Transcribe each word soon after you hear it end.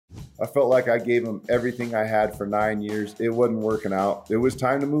I felt like I gave them everything I had for 9 years. It wasn't working out. It was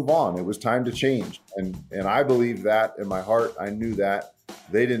time to move on. It was time to change. And I believed that in my heart. I knew that.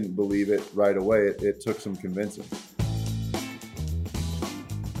 They didn't believe it right away. It took some convincing.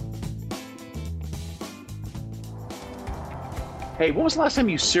 Hey, when was the last time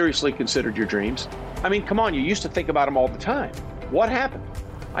you seriously considered your dreams? I mean, come on, you used to think about them all the time. What happened?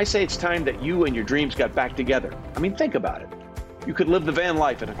 I say it's time that you and your dreams got back together. I mean, think about it. You could live the van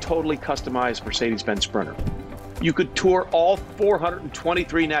life in a totally customized Mercedes-Benz Sprinter. You could tour all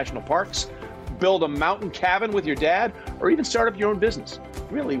 423 national parks, build a mountain cabin with your dad, or even start up your own business.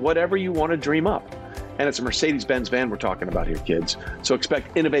 Really, whatever you want to dream up. And it's a Mercedes-Benz van we're talking about here, kids. So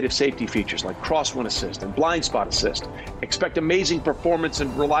expect innovative safety features like crosswind assist and blind spot assist. Expect amazing performance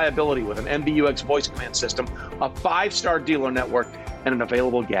and reliability with an MBUX voice command system, a 5-star dealer network, and an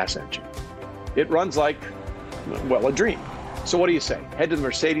available gas engine. It runs like, well, a dream. So what do you say? Head to the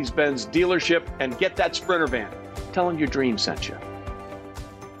Mercedes-Benz dealership and get that Sprinter van. Tell them your dream sent you.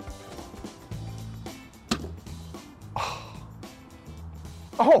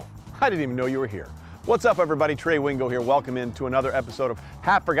 Oh, I didn't even know you were here. What's up, everybody? Trey Wingo here. Welcome into another episode of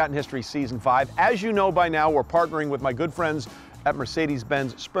Half Forgotten History Season 5. As you know by now, we're partnering with my good friends at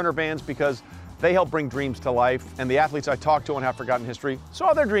Mercedes-Benz Sprinter Vans because they help bring dreams to life, and the athletes I talk to on Half Forgotten History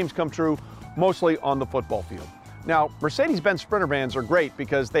saw their dreams come true, mostly on the football field. Now, Mercedes-Benz Sprinter Vans are great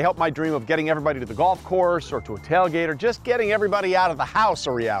because they help my dream of getting everybody to the golf course or to a tailgate or just getting everybody out of the house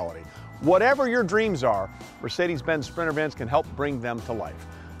a reality. Whatever your dreams are, Mercedes-Benz Sprinter Vans can help bring them to life.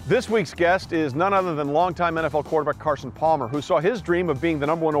 This week's guest is none other than longtime NFL quarterback Carson Palmer, who saw his dream of being the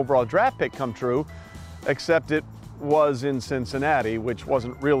 #1 overall draft pick come true, except it was in Cincinnati, which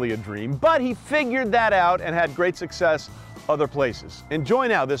wasn't really a dream, but he figured that out and had great success other places. Enjoy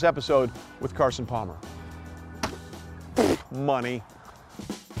now this episode with Carson Palmer. Money.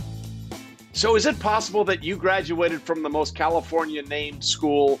 So is it possible that you graduated from the most California named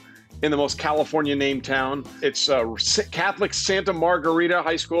school in the most California named town? It's Catholic Santa Margarita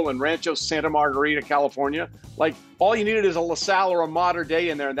High School in Rancho Santa Margarita, California. Like, all you needed is a LaSalle or a Mater Dei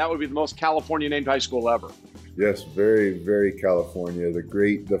in there, and that would be the most California named high school ever. Yes, very, very California.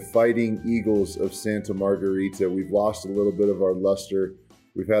 The Fighting Eagles of Santa Margarita. We've lost a little bit of our luster.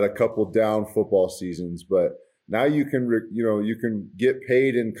 We've had a couple down football seasons, but now you can get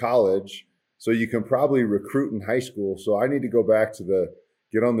paid in college, so you can probably recruit in high school. So I need to go back to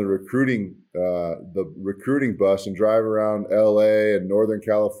get on the recruiting bus and drive around LA and Northern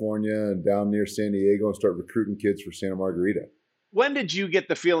California and down near San Diego and start recruiting kids for Santa Margarita. When did you get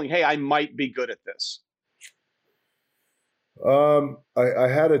the feeling, hey, I might be good at this? I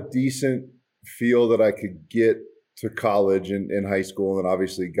had a decent feel that I could get to college in high school, and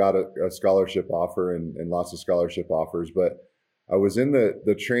obviously got a scholarship offer and lots of scholarship offers. But I was in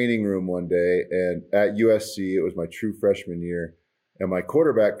the training room one day, and at USC, it was my true freshman year. And my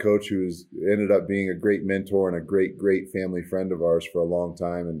quarterback coach, who ended up being a great mentor and a great family friend of ours for a long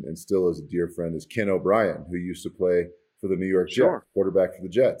time and still is a dear friend, is Ken O'Brien, who used to play for the New York Jets, quarterback for the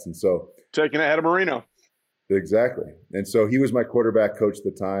Jets. And so taking ahead of Marino. Exactly. And so he was my quarterback coach at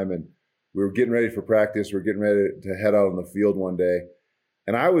the time, and we were getting ready for practice. We were getting ready to head out on the field one day.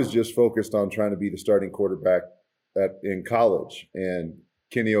 And I was just focused on trying to be the starting quarterback in college. And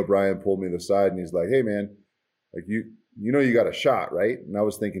Kenny O'Brien pulled me to the side and he's like, hey, man, like you got a shot, right? And I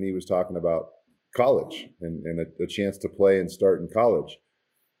was thinking he was talking about college and a chance to play and start in college.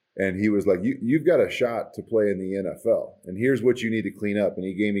 And he was like, you've got a shot to play in the NFL. And here's what you need to clean up. And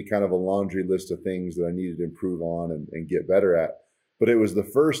he gave me kind of a laundry list of things that I needed to improve on and get better at. But it was the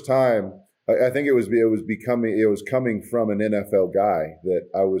first time, I think it was coming from an NFL guy that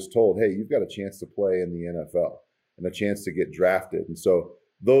I was told, hey, you've got a chance to play in the NFL and a chance to get drafted. And so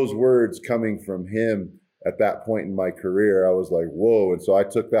those words coming from him at that point in my career, I was like, whoa. And so I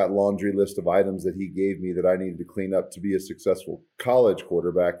took that laundry list of items that he gave me that I needed to clean up to be a successful college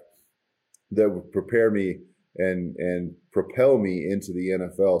quarterback that would prepare me and propel me into the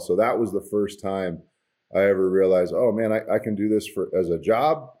NFL. So that was the first time I ever realized, oh man, I can do this as a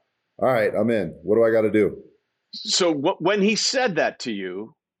job. All right, I'm in. What do I got to do? So when he said that to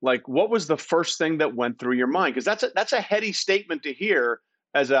you, like, what was the first thing that went through your mind? Because that's a heady statement to hear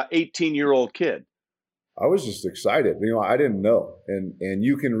as a 18-year-old kid. I was just excited. I didn't know. And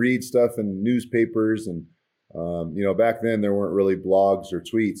you can read stuff in newspapers and, back then there weren't really blogs or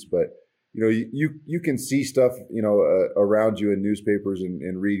tweets, but, you can see stuff, around you in newspapers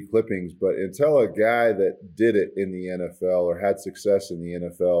and read clippings, but until a guy that did it in the NFL or had success in the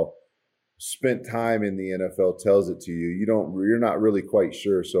NFL, spent time in the NFL tells it to you, you're not really quite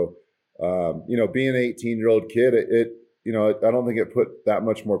sure. So, being an 18-year-old kid, I don't think it put that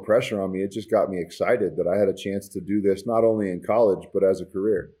much more pressure on me. It just got me excited that I had a chance to do this, not only in college, but as a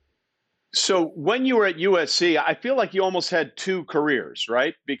career. So when you were at USC, I feel like you almost had two careers,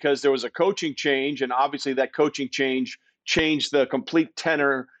 right? Because there was a coaching change, and obviously that coaching change changed the complete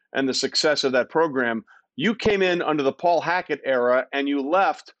tenor and the success of that program. You came in under the Paul Hackett era, and you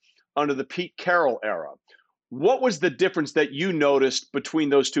left under the Pete Carroll era. What was the difference that you noticed between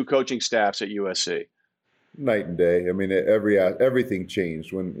those two coaching staffs at USC? Night and day. I mean, everything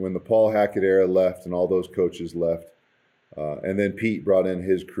changed when the Paul Hackett era left and all those coaches left, and then Pete brought in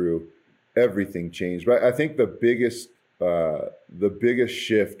his crew. Everything changed. But I think the biggest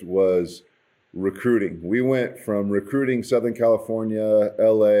shift was recruiting. We went from recruiting Southern California,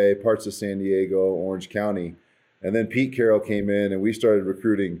 LA, parts of San Diego, Orange County, and then Pete Carroll came in and we started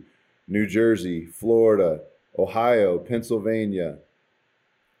recruiting New Jersey, Florida, Ohio, Pennsylvania,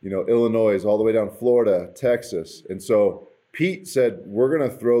 Illinois, all the way down to Florida, Texas. And so Pete said, we're going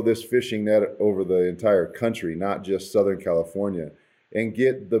to throw this fishing net over the entire country, not just Southern California, and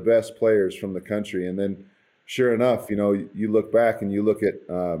get the best players from the country. And then sure enough, you look back and you look at,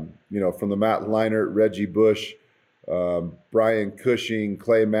 from the Matt Leinart, Reggie Bush, Brian Cushing,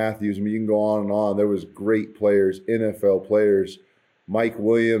 Clay Matthews. I mean, you can go on and on. There was great players, NFL players. Mike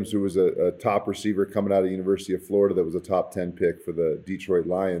Williams, who was a top receiver coming out of the University of Florida that was a top 10 pick for the Detroit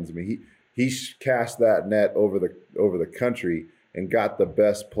Lions. I mean, he cast that net over the country and got the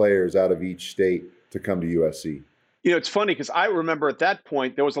best players out of each state to come to USC. It's funny because I remember at that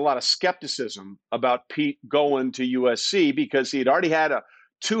point, there was a lot of skepticism about Pete going to USC because he had already had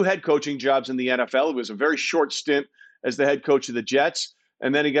two head coaching jobs in the NFL. It was a very short stint as the head coach of the Jets.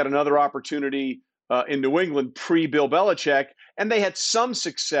 And then he got another opportunity in New England pre-Bill Belichick. And they had some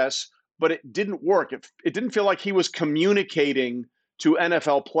success, but it didn't work. It didn't feel like he was communicating to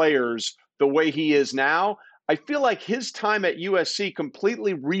NFL players the way he is now. I feel like his time at USC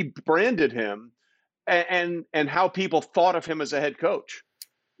completely rebranded him and how people thought of him as a head coach.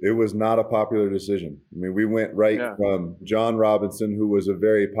 It was not a popular decision. I mean, we went from John Robinson, who was a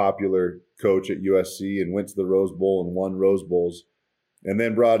very popular coach at USC and went to the Rose Bowl and won Rose Bowls, and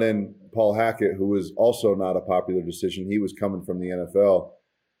then brought in Paul Hackett, who was also not a popular decision. He was coming from the NFL.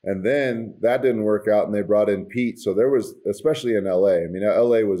 And then that didn't work out, and they brought in Pete. So there was, especially in LA, I mean,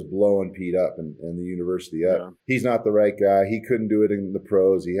 LA was blowing Pete up and the university up. Yeah. He's not the right guy. He couldn't do it in the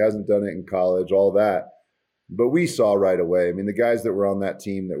pros. He hasn't done it in college, all that. But we saw right away. I mean, the guys that were on that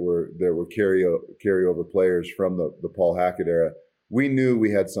team that were carryover players from the Paul Hackett era, we knew we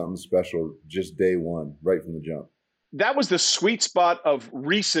had something special just day one, right from the jump. That was the sweet spot of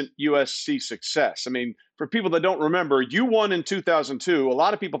recent USC success. I mean, for people that don't remember, you won in 2002. A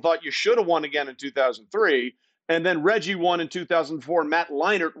lot of people thought you should have won again in 2003. And then Reggie won in 2004. Matt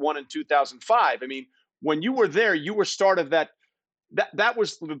Leinart won in 2005. I mean, when you were there, you were start of that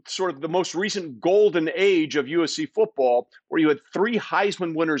was sort of the most recent golden age of USC football, where you had 3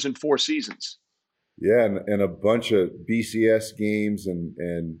 Heisman winners in 4 seasons. Yeah, and a bunch of BCS games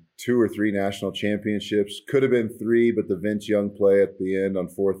and 2 or 3 national championships. Could have been 3, but the Vince Young play at the end on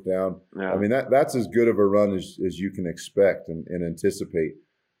 4th down. Yeah. I mean, that's as good of a run as you can expect and anticipate.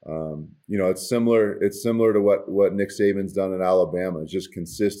 It's similar to what Nick Saban's done in Alabama. It's just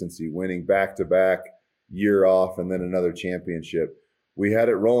consistency, winning back-to-back, year off, and then another championship. We had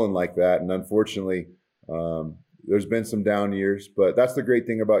it rolling like that, and unfortunately, there's been some down years. But that's the great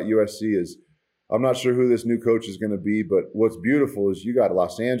thing about USC is I'm not sure who this new coach is going to be, but what's beautiful is you got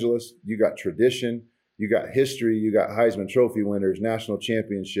Los Angeles, you got tradition, you got history, you got Heisman Trophy winners, national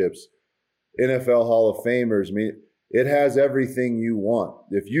championships, NFL Hall of Famers. I mean, it has everything you want.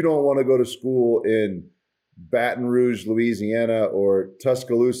 If you don't want to go to school in Baton Rouge, Louisiana, or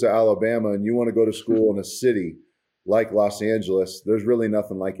Tuscaloosa, Alabama, and you want to go to school in a city like Los Angeles, there's really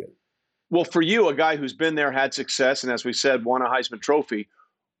nothing like it. Well, for you, a guy who's been there, had success, and as we said, won a Heisman Trophy,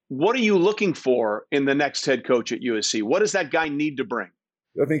 what are you looking for in the next head coach at USC? What does that guy need to bring?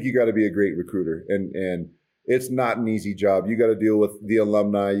 I think you got to be a great recruiter, and it's not an easy job. You got to deal with the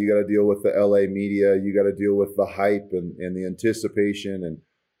alumni, you got to deal with the LA media, you got to deal with the hype and the anticipation and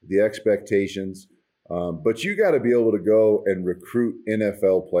the expectations. But you got to be able to go and recruit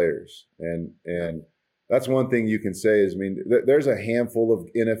NFL players, and that's one thing you can say is, I mean, there's a handful of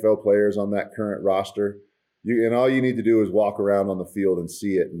NFL players on that current roster. And all you need to do is walk around on the field and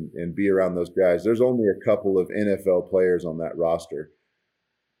see it and be around those guys. There's only a couple of NFL players on that roster.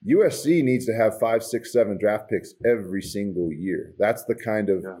 USC needs to have 5, 6, 7 draft picks every single year. That's the kind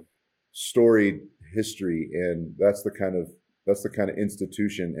of storied history, and that's the kind of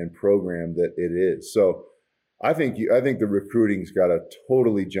institution and program that it is. So I think the recruiting's got to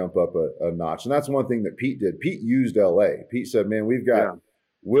totally jump up a notch, and that's one thing that Pete did. Pete used LA. Pete said, "Man, we've got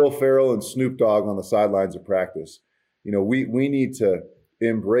Will Ferrell and Snoop Dogg on the sidelines of practice. You know, we need to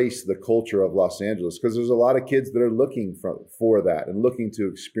embrace the culture of Los Angeles, because there's a lot of kids that are looking for that and looking to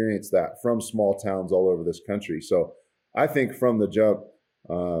experience that from small towns all over this country." So I think from the jump,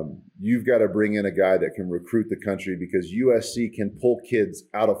 you've got to bring in a guy that can recruit the country, because USC can pull kids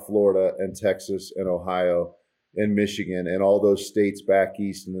out of Florida and Texas and Ohio and Michigan and all those states back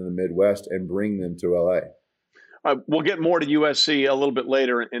east and in the Midwest and bring them to LA. We'll get more to USC a little bit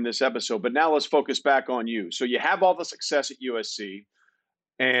later in this episode, but now let's focus back on you. So you have all the success at USC,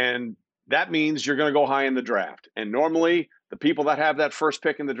 and that means you're going to go high in the draft. And normally the people that have that first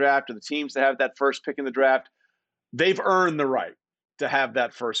pick in the draft, or the teams that have that first pick in the draft, they've earned the right to have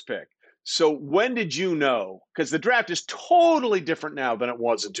that first pick. So when did you know? Because the draft is totally different now than it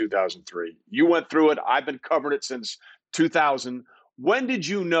was in 2003. You went through it. I've been covering it since 2000. When did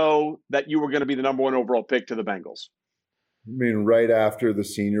you know that you were going to be the number 1 overall pick to the Bengals? I mean, right after the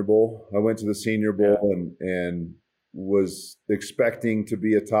Senior Bowl. I went to the Senior Bowl and was expecting to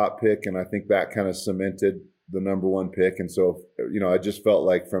be a top pick, and I think that kind of cemented the number 1 pick. And so, you know, I just felt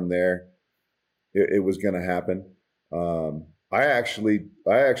like from there it was going to happen. I actually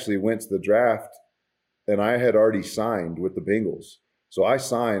went to the draft, and I had already signed with the Bengals. So I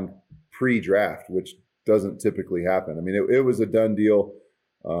signed pre-draft, which doesn't typically happen. I mean, it was a done deal.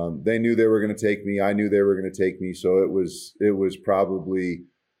 They knew they were going to take me. I knew they were going to take me. So it was probably,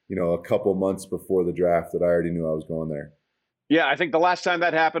 you know, a couple months before the draft that I already knew I was going there. Yeah, I think the last time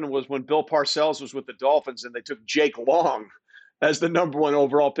that happened was when Bill Parcells was with the Dolphins, and they took Jake Long as the number 1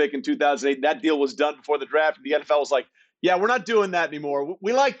 overall pick in 2008. That deal was done before the draft. The NFL was like, yeah, we're not doing that anymore.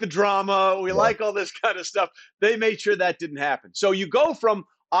 We like the drama. We like all this kind of stuff. They made sure that didn't happen. So you go from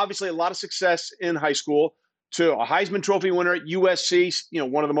obviously a lot of success in high school to a Heisman Trophy winner at USC, you know,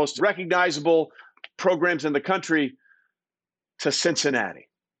 one of the most recognizable programs in the country, to Cincinnati.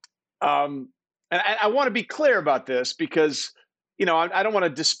 And I want to be clear about this, because, you know, I don't want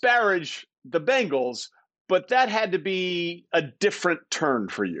to disparage the Bengals, but that had to be a different turn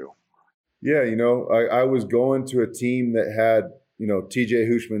for you. Yeah, you know, I was going to a team that had, you know, TJ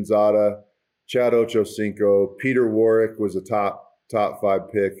Houshmandzadeh, Chad Ochocinco, Peter Warrick was a top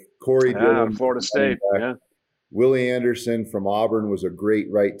 5 pick, Corey Dillon, Florida State, Willie Anderson from Auburn was a great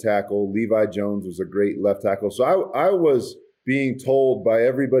right tackle, Levi Jones was a great left tackle. So I was being told by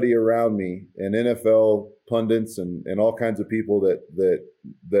everybody around me, and NFL pundits and all kinds of people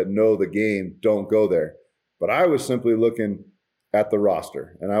that know the game, don't go there. But I was simply looking at the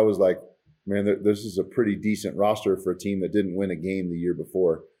roster, and I was like, man, this is a pretty decent roster for a team that didn't win a game the year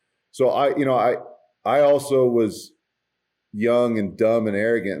before. So I also was young and dumb and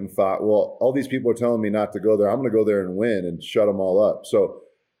arrogant and thought, well, all these people are telling me not to go there. I'm going to go there and win and shut them all up. So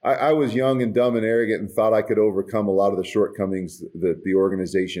I was young and dumb and arrogant and thought I could overcome a lot of the shortcomings that the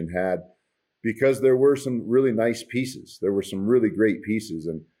organization had, because there were some really nice pieces. There were some really great pieces.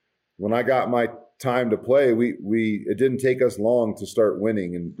 And when I got my time to play, it didn't take us long to start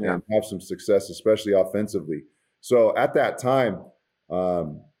winning and have some success, especially offensively. So at that time,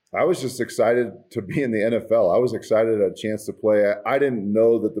 I was just excited to be in the NFL. I was excited at a chance to play. I didn't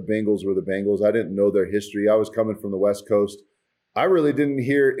know that the Bengals were the Bengals. I didn't know their history. I was coming from the West Coast. I really didn't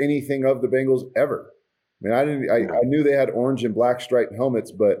hear anything of the Bengals ever. I mean, I knew they had orange and black striped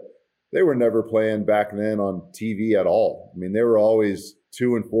helmets, but they were never playing back then on TV at all. I mean, they were always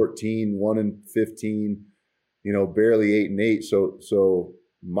 2-14, 1-15, you know, barely 8-8. So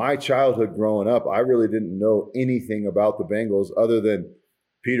my childhood growing up, I really didn't know anything about the Bengals other than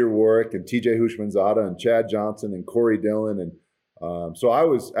Peter Warrick and TJ Houshmandzadeh and Chad Johnson and Corey Dillon. And so I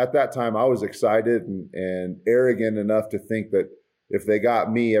was, at that time, I was excited and arrogant enough to think that if they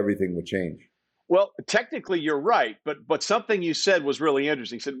got me, everything would change. Well, technically you're right, but something you said was really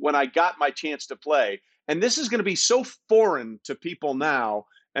interesting. You said, when I got my chance to play, and this is going to be so foreign to people now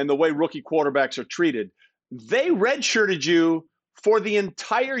and the way rookie quarterbacks are treated, they redshirted you for the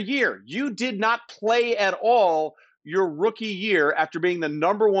entire year. You did not play at all your rookie year after being the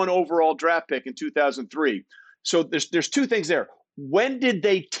number 1 overall draft pick in 2003. So there's 2 things there. When did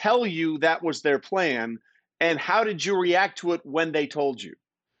they tell you that was their plan, and how did you react to it when they told you?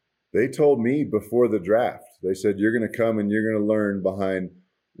 They told me before the draft. They said, you're going to come and you're going to learn behind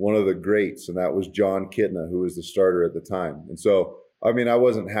one of the greats, and that was Jon Kitna, who was the starter at the time. And so, I mean, I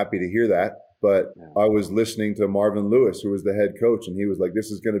wasn't happy to hear that, but I was listening to Marvin Lewis, who was the head coach, and he was like,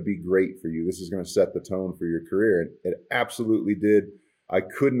 this is going to be great for you. This is going to set the tone for your career. And it absolutely did. I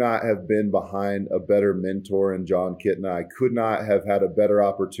could not have been behind a better mentor in Jon Kitna. I could not have had a better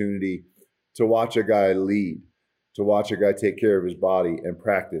opportunity to watch a guy lead. to watch a guy take care of his body and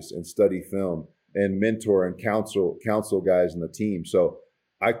practice and study film and mentor and counsel guys in the team. So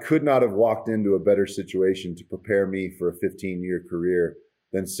I could not have walked into a better situation to prepare me for a 15-year career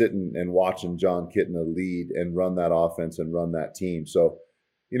than sitting and watching Jon Kitna lead and run that offense and run that team. So,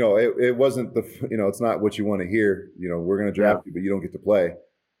 it wasn't it's not what you want to hear. We're going to draft you, but you don't get to play.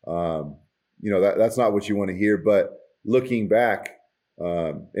 That's not what you want to hear. But looking back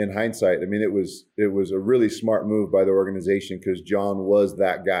in hindsight, I mean, it was a really smart move by the organization because Jon was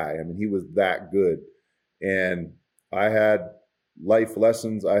that guy. I mean, he was that good. And I had life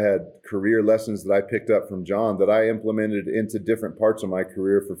lessons. I had career lessons that I picked up from Jon that I implemented into different parts of my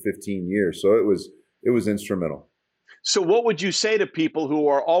career for 15 years. So it was instrumental. So what would you say to people who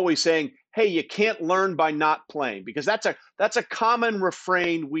are always saying, hey, you can't learn by not playing? Because that's a common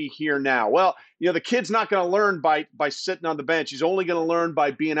refrain we hear now. Well, the kid's not going to learn by sitting on the bench. He's only going to learn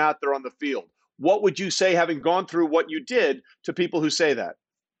by being out there on the field. What would you say, having gone through what you did, to people who say that?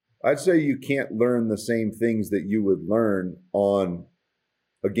 I'd say you can't learn the same things that you would learn on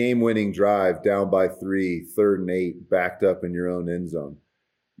a game-winning drive down by 3, 3rd and 8, backed up in your own end zone.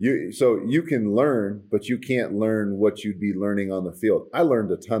 So you can learn, but you can't learn what you'd be learning on the field. I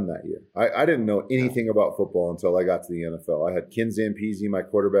learned a ton that year. I didn't know anything about football until I got to the NFL. I had Ken Zampese, my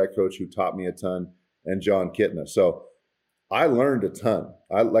quarterback coach, who taught me a ton, and Jon Kitna. So I learned a ton.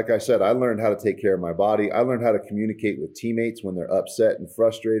 Like I said, I learned how to take care of my body. I learned how to communicate with teammates when they're upset and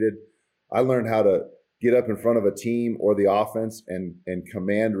frustrated. I learned how to get up in front of a team or the offense and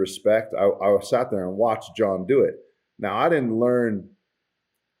command respect. I sat there and watched Jon do it. Now, I didn't learn,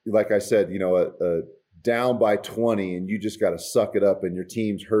 like I said, a down by 20 and you just got to suck it up and your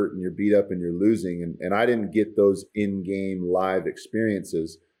team's hurt and you're beat up and you're losing. And I didn't get those in-game live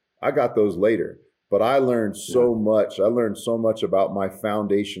experiences. I got those later. But I learned so much. I learned so much about my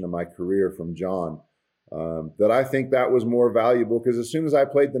foundation of my career from Jon that I think that was more valuable because as soon as I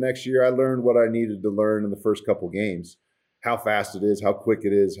played the next year, I learned what I needed to learn in the first couple games, how fast it is, how quick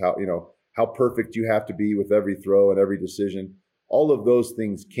it is, how perfect you have to be with every throw and every decision. All of those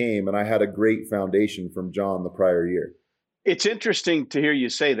things came, and I had a great foundation from Jon the prior year. It's interesting to hear you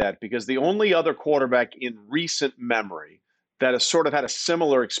say that because the only other quarterback in recent memory that has sort of had a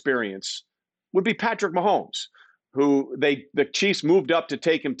similar experience would be Patrick Mahomes, who the Chiefs moved up to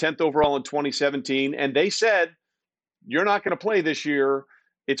take him 10th overall in 2017, and they said, you're not going to play this year.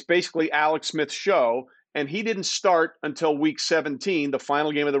 It's basically Alex Smith's show, and he didn't start until week 17, the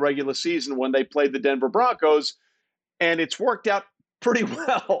final game of the regular season when they played the Denver Broncos. And it's worked out pretty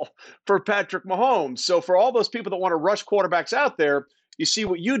well for Patrick Mahomes. So for all those people that want to rush quarterbacks out there, you see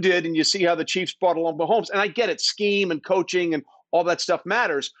what you did and you see how the Chiefs brought along Mahomes. And I get it, scheme and coaching and all that stuff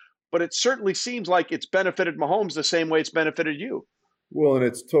matters, but it certainly seems like it's benefited Mahomes the same way it's benefited you. Well, and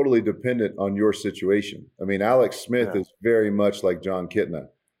it's totally dependent on your situation. I mean, Alex Smith is very much like Jon Kitna,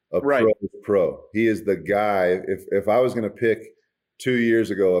 a pro. He is the guy. If I was going to pick 2 years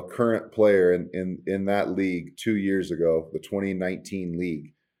ago, a current player in that league 2 years ago, the 2019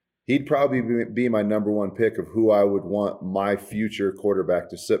 league, he'd probably be my number one pick of who I would want my future quarterback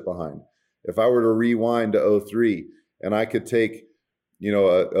to sit behind. If I were to rewind to 2003 and I could take,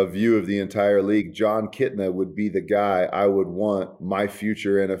 a view of the entire league, Jon Kitna would be the guy I would want my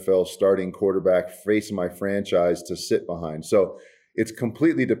future NFL starting quarterback facing my franchise to sit behind. So it's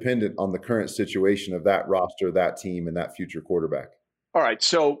completely dependent on the current situation of that roster, that team, and that future quarterback. All right,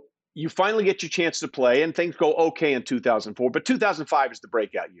 so you finally get your chance to play, and things go okay in 2004, but 2005 is the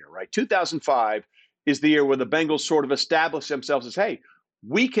breakout year, right? 2005 is the year where the Bengals sort of establish themselves as, hey,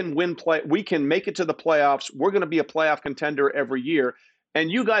 we can we can make it to the playoffs. We're going to be a playoff contender every year. And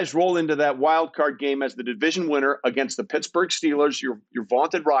you guys roll into that wild card game as the division winner against the Pittsburgh Steelers, your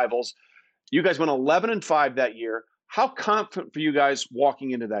vaunted rivals. You guys went 11-5 that year. How confident for you guys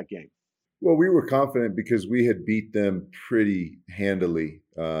walking into that game? Well, we were confident because we had beat them pretty handily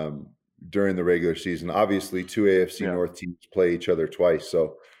during the regular season. Obviously, 2 AFC North teams play each other twice,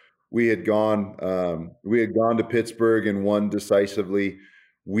 so we had gone to Pittsburgh and won decisively.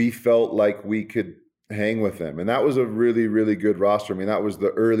 We felt like we could hang with them, and that was a really, really good roster. I mean, that was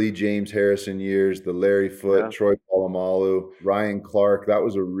the early James Harrison years, the Larry Foote, Troy Polamalu, Ryan Clark. That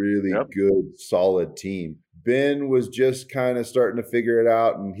was a really good, solid team. Ben was just kind of starting to figure it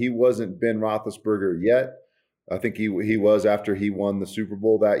out, and he wasn't Ben Roethlisberger yet. I think he was after he won the Super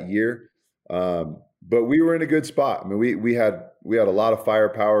Bowl that year. But we were in a good spot. I mean, we had a lot of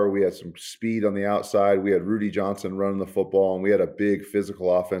firepower. We had some speed on the outside. We had Rudy Johnson running the football, and we had a big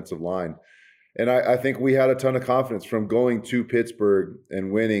physical offensive line. And I think we had a ton of confidence from going to Pittsburgh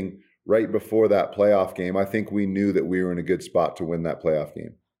and winning right before that playoff game. I think we knew that we were in a good spot to win that playoff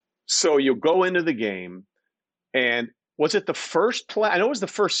game. So you go into the game. And was it the first play? I know it was the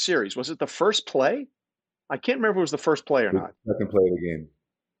first series. Was it the first play? I can't remember if it was the first play or not. Second play of the game.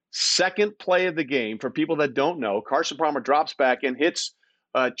 Second play of the game. For people that don't know, Carson Palmer drops back and hits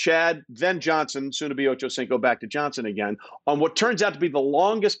Chad, then Johnson, soon to be Ocho Cinco, back to Johnson again, on what turns out to be the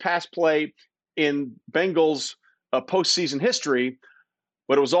longest pass play in Bengals postseason history.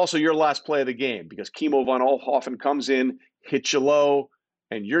 But it was also your last play of the game because Kimo von Oelhoffen comes in, hits you low,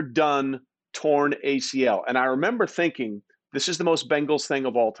 and you're done, torn ACL. And I remember thinking, this is the most Bengals thing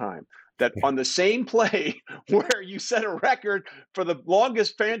of all time, that on the same play where you set a record for the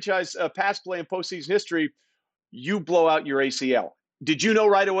longest franchise pass play in postseason history, you blow out your ACL. Did you know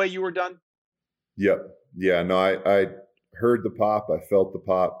right away you were done? Yep. Yeah, no, I heard the pop. I felt the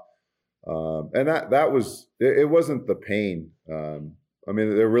pop. And that was, it wasn't the pain. I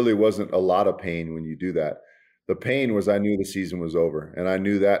mean, there really wasn't a lot of pain when you do that. The pain was I knew the season was over, and I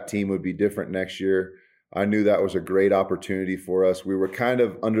knew that team would be different next year. I knew that was a great opportunity for us. We were kind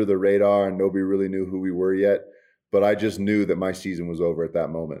of under the radar, and nobody really knew who we were yet. But I just knew that my season was over at that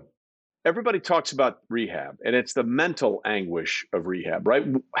moment. Everybody talks about rehab, and it's the mental anguish of rehab, right?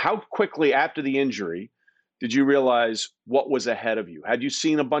 How quickly after the injury did you realize what was ahead of you? Had you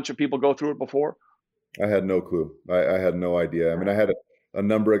seen a bunch of people go through it before? I had no clue. I had no idea. I mean, I had a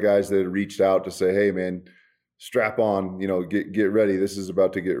number of guys that had reached out to say, hey, man, strap on, get ready. This is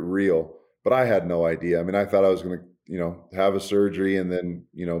about to get real. But I had no idea. I mean, I thought I was going to, have a surgery and then,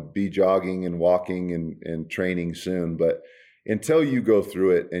 be jogging and walking and training soon. But until you go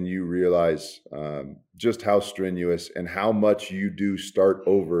through it and you realize just how strenuous and how much you do start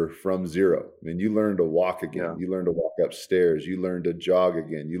over from zero. I mean, you learn to walk again. Yeah. You learn to walk upstairs. You learn to jog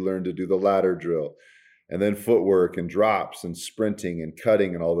again. You learn to do the ladder drill. And then footwork and drops and sprinting and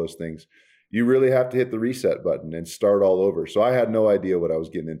cutting and all those things. You really have to hit the reset button and start all over. So I had no idea what I was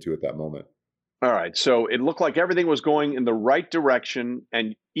getting into at that moment. All right. So it looked like everything was going in the right direction.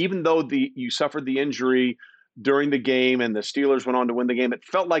 And even though you suffered the injury during the game and the Steelers went on to win the game, it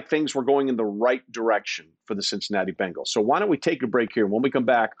felt like things were going in the right direction for the Cincinnati Bengals. So why don't we take a break here? When we come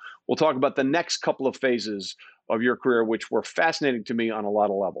back, we'll talk about the next couple of phases of your career, which were fascinating to me on a lot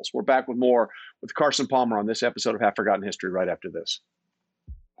of levels. We're back with more with Carson Palmer on this episode of Half Forgotten History right after this.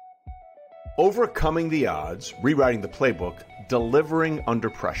 Overcoming the odds, rewriting the playbook, delivering under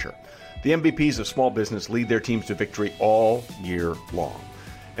pressure. The MVPs of small business lead their teams to victory all year long.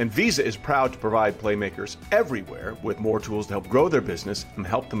 And Visa is proud to provide playmakers everywhere with more tools to help grow their business and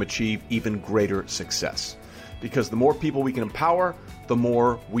help them achieve even greater success. Because the more people we can empower, the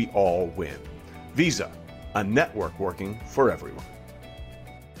more we all win. Visa, a network working for everyone.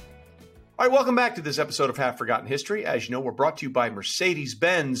 All right, welcome back to this episode of Half Forgotten History. As you know, we're brought to you by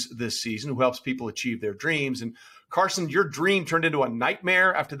Mercedes-Benz this season, who helps people achieve their dreams. And Carson, your dream turned into a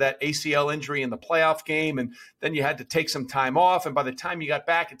nightmare after that ACL injury in the playoff game, and then you had to take some time off. And by the time you got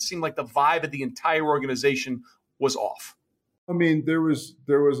back, it seemed like the vibe of the entire organization was off. I mean, there was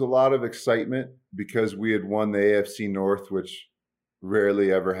a lot of excitement because we had won the AFC North, which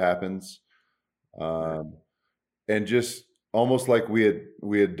rarely ever happens. And just almost like we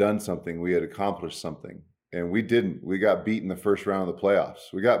had done something, we had accomplished something, and we didn't. We got beat in the first round of the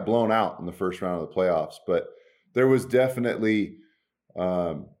playoffs. We got blown out in the first round of the playoffs, but there was definitely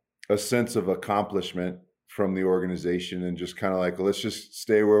a sense of accomplishment from the organization, and just kind of like, let's just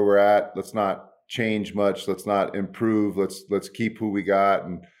stay where we're at. Let's not change much. Let's not improve. Let's keep who we got.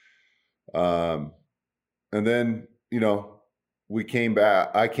 And then, we came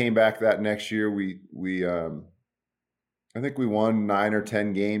back. I came back that next year. I think we won 9 or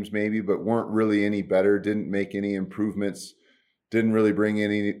 10 games maybe, but weren't really any better. Didn't make any improvements. Didn't really bring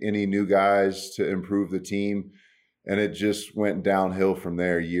any new guys to improve the team. And it just went downhill from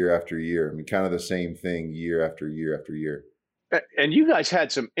there year after year. I mean, kind of the same thing year after year after year. And you guys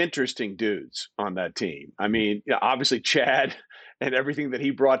had some interesting dudes on that team. I mean, obviously Chad and everything that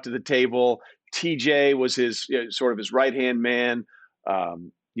he brought to the table. TJ was his sort of his right-hand man.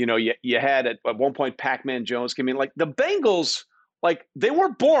 You had at one point Pac-Man Jones came in. Like the Bengals, like they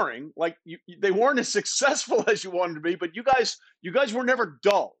weren't boring. Like they weren't as successful as you wanted to be, but you guys were never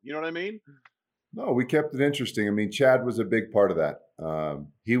dull. You know what I mean? No, we kept it interesting. I mean, Chad was a big part of that.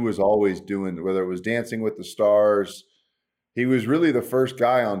 He was always doing, whether it was Dancing with the Stars. He was really the first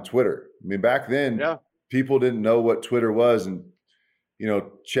guy on Twitter. I mean, back then, people didn't know what Twitter was, and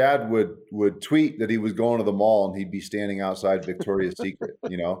Chad would tweet that he was going to the mall and he'd be standing outside Victoria's Secret,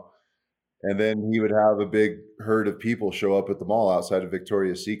 and then he would have a big herd of people show up at the mall outside of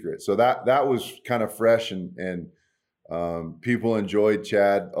Victoria's Secret. So that was kind of fresh, and people enjoyed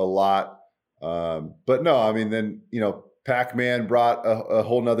Chad a lot. But no, I mean, then, Pac-Man brought a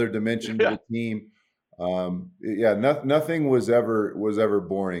whole nother dimension to the team. Yeah, nothing was ever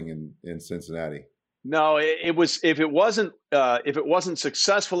boring in Cincinnati. No, it was if it wasn't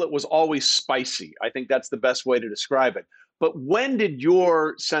successful, it was always spicy. I think that's the best way to describe it. But when did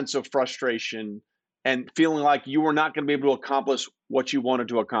your sense of frustration and feeling like you were not going to be able to accomplish what you wanted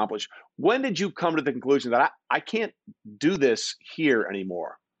to accomplish, when did you come to the conclusion that I can't do this here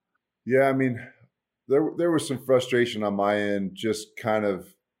anymore? Yeah, I mean, there was some frustration on my end, just kind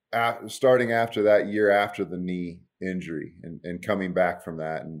of starting after that year after the knee injury and coming back from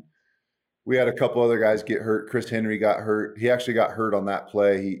that. And we had a couple other guys get hurt. Chris Henry got hurt. He actually got hurt on that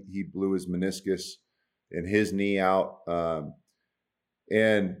play. He blew his meniscus and his knee out.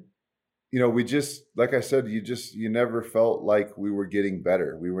 And we just, like I said, you never felt like we were getting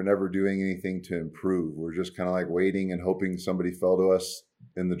better. We were never doing anything to improve. We're just kind of like waiting and hoping somebody fell to us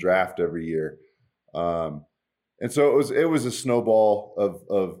in the draft every year. And so it was a snowball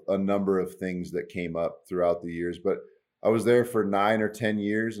of a number of things that came up throughout the years. But I was there for 9 or 10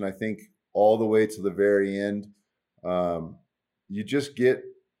 years, and I think all the way to the very end, you just get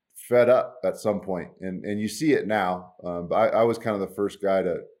fed up at some point, and you see it now. But I was kind of the first guy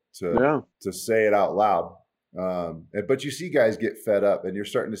to say it out loud. But you see guys get fed up, and you're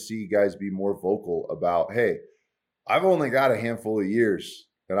starting to see guys be more vocal about, hey, I've only got a handful of years.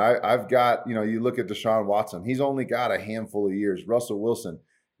 And I've got, you look at Deshaun Watson, he's only got a handful of years. Russell Wilson,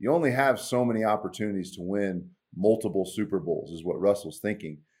 you only have so many opportunities to win multiple Super Bowls is what Russell's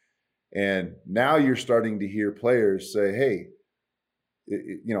thinking. And now you're starting to hear players say, hey,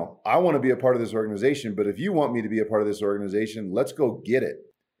 I want to be a part of this organization, but if you want me to be a part of this organization, let's go get it.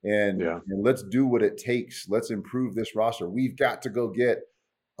 And let's do what it takes. Let's improve this roster. We've got to go get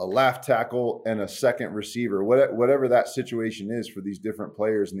a left tackle and a second receiver, whatever that situation is for these different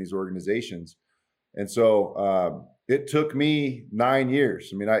players in these organizations. And so it took me 9 years.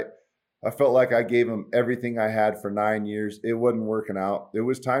 I mean, I felt like I gave them everything I had for 9 years. It wasn't working out. It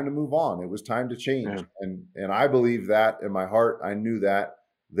was time to move on. It was time to change. And I believed that in my heart. I knew that.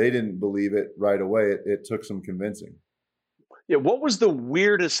 They didn't believe it right away. It took some convincing. Yeah. What was the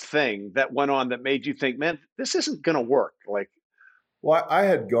weirdest thing that went on that made you think, man, this isn't going to work? Well, I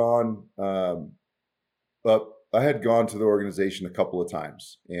had gone to the organization a couple of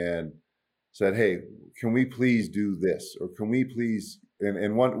times and said, hey, can we please do this? Or can we please,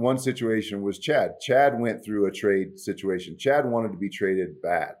 and one situation was Chad. Chad went through a trade situation. Chad wanted to be traded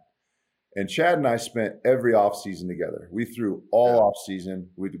bad. And Chad and I spent every offseason together. We threw all offseason.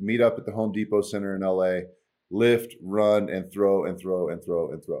 We'd meet up at the Home Depot Center in LA, lift, run, and throw, and throw, and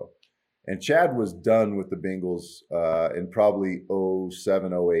throw, and throw. And Chad was done with the Bengals in probably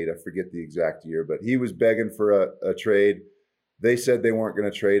 07, 08. I forget the exact year, but he was begging for a trade. They said they weren't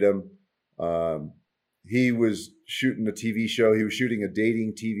going to trade him. He was shooting a TV show. He was shooting a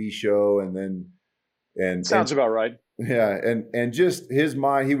dating TV show, Sounds about right. Yeah, and just his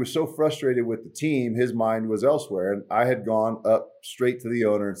mind, he was so frustrated with the team, his mind was elsewhere. And I had gone up straight to the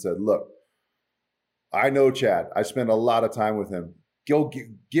owner and said, look, I know Chad. I spent a lot of time with him. Go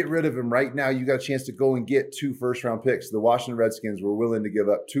get rid of him right now. You got a chance to go and get 2 first-round picks. The Washington Redskins were willing to give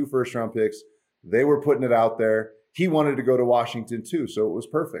up 2 first-round picks. They were putting it out there. He wanted to go to Washington too, so it was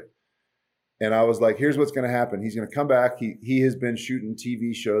perfect. And I was like, here's what's going to happen. He's going to come back. He has been shooting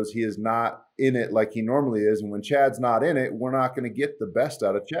TV shows. He is not in it like he normally is. And when Chad's not in it, we're not going to get the best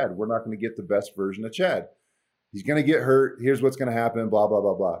out of Chad. We're not going to get the best version of Chad. He's going to get hurt. Here's what's going to happen, blah, blah,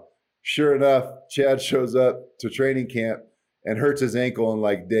 blah, blah. Sure enough, Chad shows up to training camp and hurts his ankle on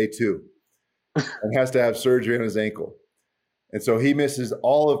like day 2 and has to have surgery on his ankle. And so he misses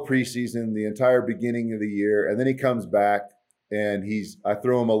all of preseason, the entire beginning of the year. And then he comes back and I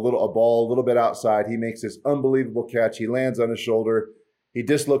throw him a ball a little bit outside. He makes this unbelievable catch. He lands on his shoulder. He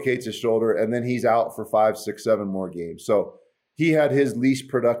dislocates his shoulder, and then he's out for 5, 6, 7 more games. So he had his least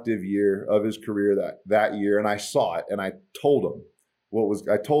productive year of his career that year. And I saw it, and I told him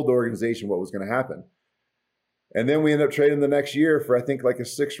I told the organization what was going to happen. And then we ended up trading the next year for, I think, like a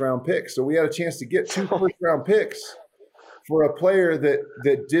 6th-round pick. So we had a chance to get 2 first-round picks for a player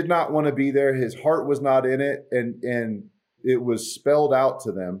that did not want to be there. His heart was not in it, and it was spelled out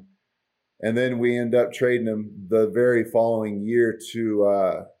to them. And then we end up trading him the very following year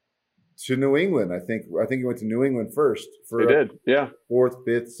to New England. I think he went to New England first for a 4th,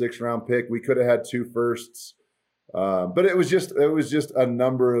 5th, 6th-round pick. We could have had 2 firsts. But it was just a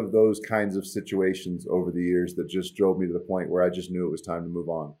number of those kinds of situations over the years that just drove me to the point where I just knew it was time to move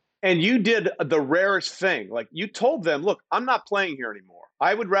on. And you did the rarest thing. Like, you told them, look, I'm not playing here anymore.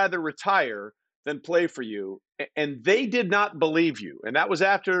 I would rather retire than play for you. And they did not believe you. And that was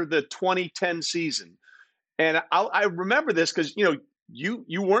after the 2010 season. And I remember this because,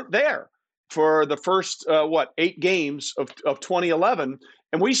 you weren't there for the first 8 games of 2011,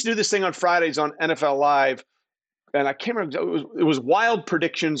 and we used to do this thing on Fridays on NFL Live, and I can't remember, it was wild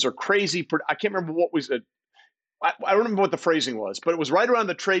predictions or crazy. I can't remember what was it. I don't remember what the phrasing was, but it was right around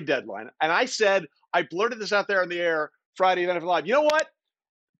the trade deadline. And I blurted this out there in the air Friday at NFL Live. You know what?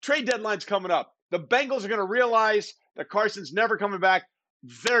 Trade deadline's coming up. The Bengals are going to realize that Carson's never coming back.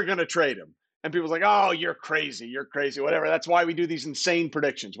 They're going to trade him. And people's like, oh, you're crazy, whatever. That's why we do these insane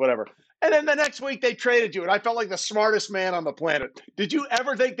predictions, whatever. And then the next week they traded you, and I felt like the smartest man on the planet. Did you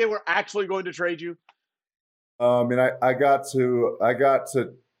ever think they were actually going to trade you? And I got to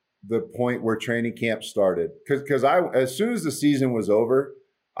the point where training camp started, because as soon as the season was over,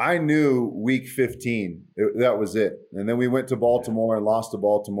 I knew week 15 that was it. And then we went to Baltimore and lost to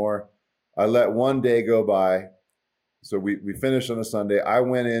Baltimore. I let one day go by. So we finished on a Sunday. I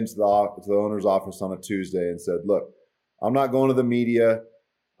went into the owner's office on a Tuesday and said, look, I'm not going to the media.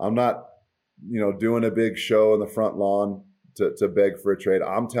 I'm not, doing a big show in the front lawn to beg for a trade.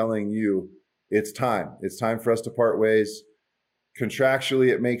 I'm telling you, it's time. It's time for us to part ways. Contractually,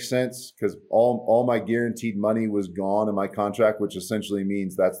 it makes sense because all my guaranteed money was gone in my contract, which essentially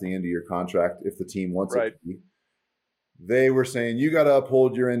means that's the end of your contract if the team wants it to be. They were saying, you got to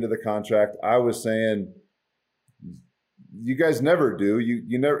uphold your end of the contract. I was saying, you guys never do.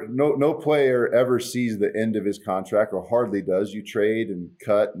 You never. No player ever sees the end of his contract, or hardly does. You trade and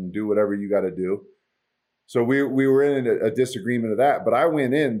cut and do whatever you got to do. So we were in a disagreement of that. But I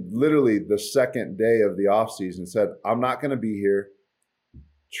went in literally the second day of the offseason and said, I'm not going to be here.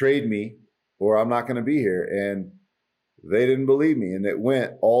 Trade me, or I'm not going to be here. And they didn't believe me. And it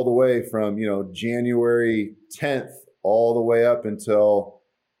went all the way from January 10th all the way up until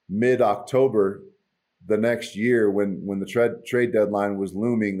mid-October. The next year, when the trade deadline was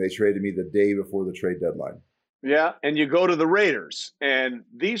looming, they traded me the day before the trade deadline. Yeah, and you go to the Raiders, and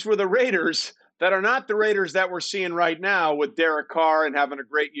these were the Raiders that are not the Raiders that we're seeing right now with Derek Carr and having a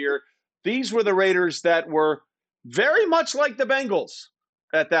great year. These were the Raiders that were very much like the Bengals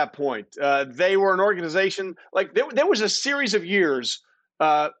at that point. They were an organization, like there was a series of years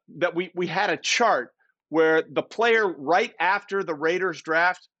that we had a chart where the player right after the Raiders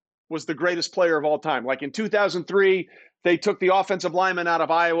draft was the greatest player of all time. Like in 2003, they took the offensive lineman out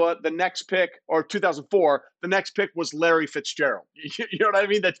of Iowa. The next pick, or 2004, the next pick was Larry Fitzgerald. You know what I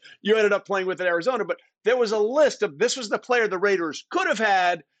mean? That you ended up playing with at Arizona. But there was a list of, this was the player the Raiders could have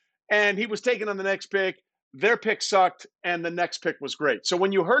had, and he was taken on the next pick. Their pick sucked, and the next pick was great. So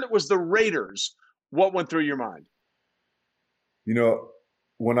when you heard it was the Raiders, what went through your mind?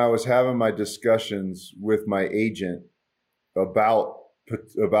 When I was having my discussions with my agent about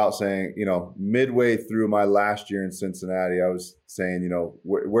saying, midway through my last year in Cincinnati, I was saying,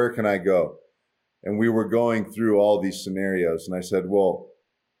 where can I go? And we were going through all these scenarios. And I said, well,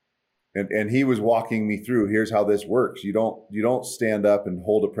 and he was walking me through, here's how this works. You don't stand up and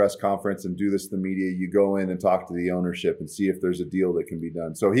hold a press conference and do this to the media. You go in and talk to the ownership and see if there's a deal that can be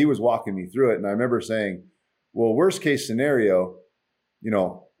done. So he was walking me through it. And I remember saying, well, worst case scenario,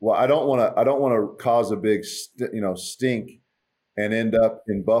 well, I don't want to cause a big, stink and end up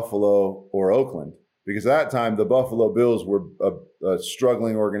in Buffalo or Oakland, because at that time the Buffalo Bills were a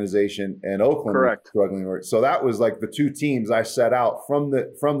struggling organization and Oakland was struggling. So that was like the two teams I set out from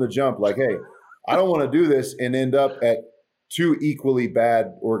the jump. Like, hey, I don't want to do this and end up at two equally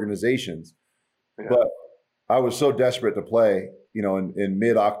bad organizations. Yeah. But I was so desperate to play, in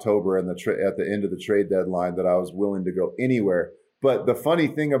mid-October and at the end of the trade deadline, that I was willing to go anywhere. But the funny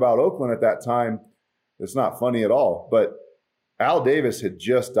thing about Oakland at that time, it's not funny at all, but Al Davis had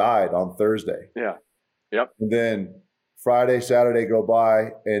just died on Thursday. Yeah. Yep. And then Friday, Saturday go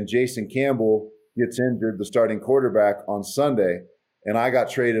by, and Jason Campbell gets injured, the starting quarterback, on Sunday, and I got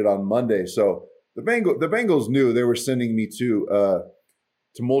traded on Monday. So the Bengals knew they were sending me to a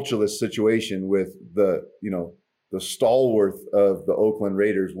tumultuous situation with the stalwart of the Oakland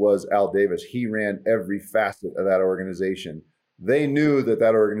Raiders was Al Davis. He ran every facet of that organization. They knew that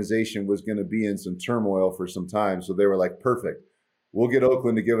organization was going to be in some turmoil for some time. So they were like, perfect. We'll get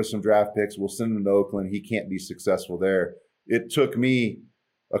Oakland to give us some draft picks. We'll send him to Oakland. He can't be successful there. It took me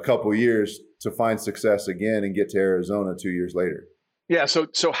a couple years to find success again and get to Arizona 2 years later. Yeah. So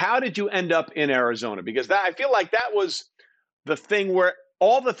how did you end up in Arizona? Because I feel like that was the thing where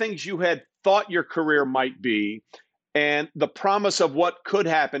all the things you had thought your career might be and the promise of what could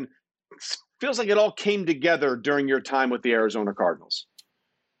happen feels like it all came together during your time with the Arizona Cardinals.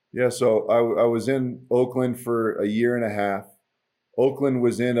 Yeah, so I was in Oakland for a year and a half. Oakland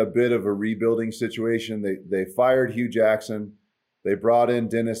was in a bit of a rebuilding situation. They fired Hugh Jackson. They brought in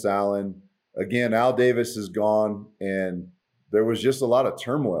Dennis Allen. Again, Al Davis is gone, and there was just a lot of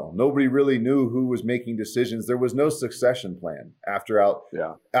turmoil. Nobody really knew who was making decisions. There was no succession plan after Al.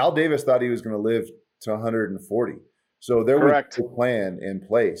 Yeah. Al Davis thought he was going to live to 140. So there Correct. was a plan in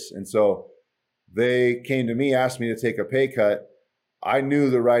place. And so they came to me, asked me to take a pay cut. I knew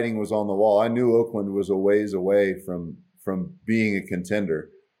the writing was on the wall. I knew Oakland was a ways away from being a contender.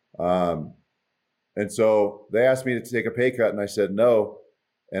 And so they asked me to take a pay cut, and I said no.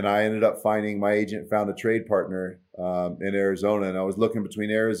 And I ended up my agent found a trade partner in Arizona. And I was looking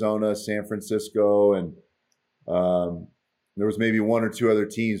between Arizona, San Francisco, and there was maybe one or two other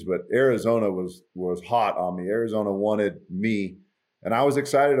teams, but Arizona was hot on me. Arizona wanted me. And I was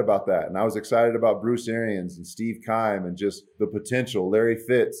excited about that. And I was excited about Bruce Arians and Steve Keim and just the potential, Larry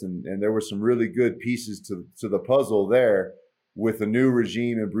Fitz. And there were some really good pieces to the puzzle there with the new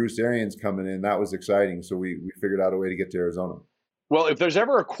regime and Bruce Arians coming in. That was exciting. So we figured out a way to get to Arizona. Well, if there's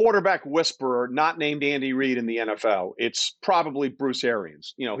ever a quarterback whisperer not named Andy Reid in the NFL, it's probably Bruce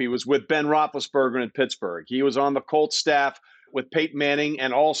Arians. You know, he was with Ben Roethlisberger in Pittsburgh. He was on the Colts staff with Peyton Manning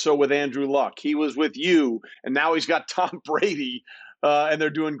and also with Andrew Luck. He was with you, and now he's got Tom Brady, and they're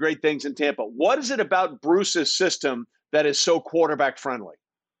doing great things in Tampa. What is it about Bruce's system that is so quarterback friendly?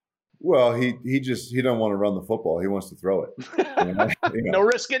 Well, he don't want to run the football. He wants to throw it. You know? No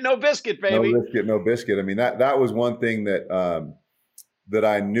risk it, no biscuit, baby. No risk it, no biscuit. I mean, that was one thing that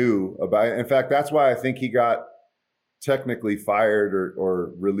I knew about. In fact, that's why I think he got technically fired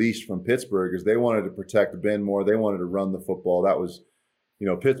or released from Pittsburgh, is they wanted to protect Ben more. They wanted to run the football. That was,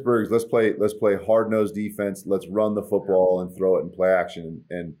 Pittsburgh's let's play hard-nosed defense. Let's run the football and throw it and play action.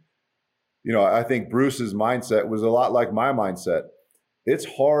 And I think Bruce's mindset was a lot like my mindset. It's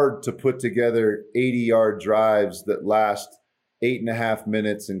hard to put together 80-yard drives that last 8.5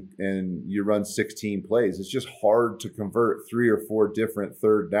 minutes and you run 16 plays. It's just hard to convert 3 or 4 different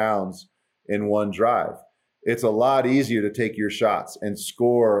third downs in one drive. It's a lot easier to take your shots and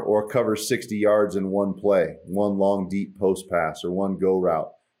score or cover 60 yards in one play, one long deep post pass or one go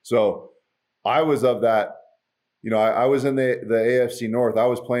route. So I was of that. I was in the AFC North. I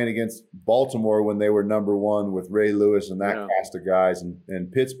was playing against Baltimore when they were number 1 with Ray Lewis and that cast of guys,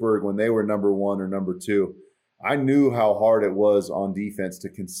 and Pittsburgh when they were number 1 or number 2. I knew how hard it was on defense to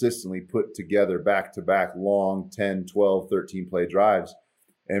consistently put together back-to-back long 10, 12, 13 play drives.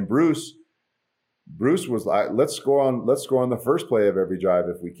 And Bruce was like, let's score on the first play of every drive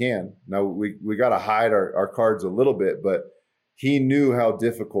if we can. Now we got to hide our cards a little bit, but he knew how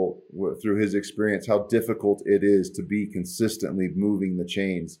difficult, through his experience, how difficult it is to be consistently moving the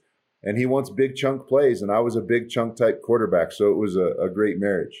chains. And he wants big chunk plays, and I was a big chunk type quarterback, so it was a great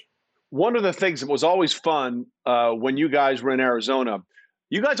marriage. One of the things that was always fun when you guys were in Arizona,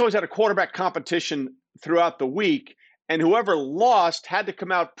 you guys always had a quarterback competition throughout the week, and whoever lost had to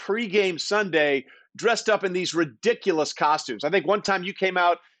come out pregame Sunday dressed up in these ridiculous costumes. I think one time you came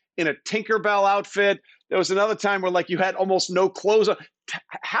out in a Tinkerbell outfit. There was another time where you had almost no clothes on.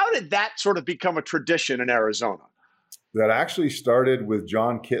 How did that sort of become a tradition in Arizona? That actually started with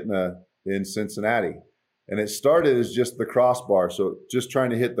John Kitna in Cincinnati. And it started as just the crossbar. So just trying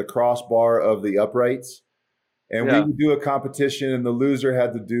to hit the crossbar of the uprights. And we would do a competition, and the loser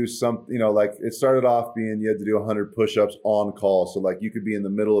had to do some, it started off being you had to do 100 push-ups on call. So you could be in the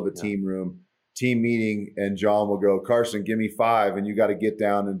middle of a team meeting, and John will go, Carson, give me 5, and you got to get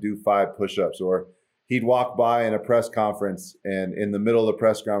down and do 5 push-ups. Or he'd walk by in a press conference, and in the middle of the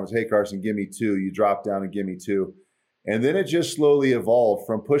press conference, hey, Carson, give me 2. You drop down and give me 2. And then it just slowly evolved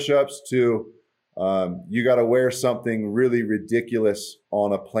from push-ups to you got to wear something really ridiculous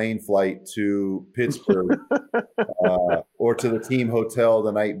on a plane flight to Pittsburgh or to the team hotel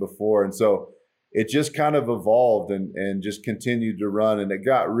the night before. And so it just kind of evolved and just continued to run, and it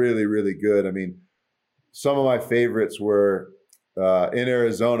got really, really good. I mean, some of my favorites were in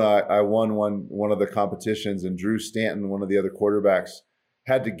Arizona. I won one of the competitions, and Drew Stanton, one of the other quarterbacks,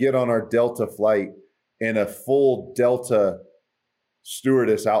 had to get on our Delta flight in a full Delta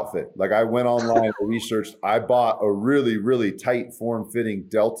stewardess outfit. I went online and researched. I bought a really, really tight form-fitting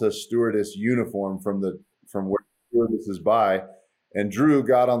Delta stewardess uniform from where stewardesses buy. And Drew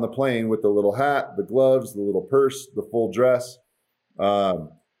got on the plane with the little hat, the gloves, the little purse, the full dress.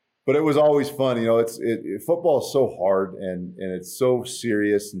 But it was always fun. Football is so hard and it's so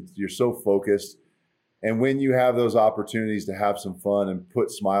serious, and you're so focused. And when you have those opportunities to have some fun and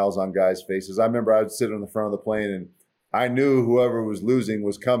put smiles on guys' faces, I remember I would sit on the front of the plane, and I knew whoever was losing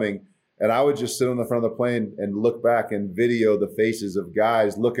was coming, and I would just sit on the front of the plane and look back and video the faces of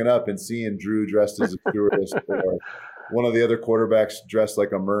guys looking up and seeing Drew dressed as a stewardess or one of the other quarterbacks dressed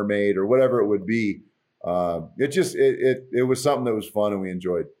like a mermaid or whatever it would be. It was something that was fun and we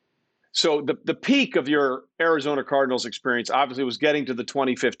enjoyed. So the peak of your Arizona Cardinals experience obviously was getting to the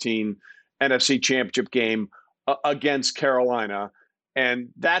 2015 NFC Championship game against Carolina. And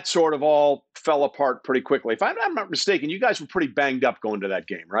that sort of all fell apart pretty quickly. If I'm not mistaken, you guys were pretty banged up going to that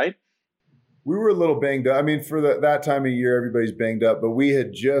game, right? We were a little banged up. I mean, for that time of year, everybody's banged up, but we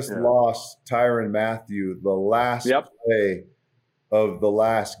had just lost Tyrann Mathieu the last play of the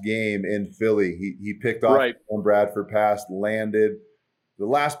last game in Philly. He picked off on Bradford pass, landed. The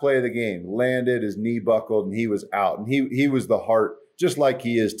last play of the game, landed, his knee buckled, and he was out. And he was the heart, just like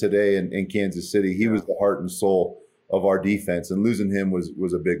he is today in Kansas City. He was the heart and soul of our defense, and losing him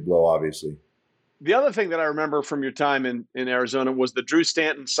was a big blow, obviously. The other thing that I remember from your time in Arizona was the Drew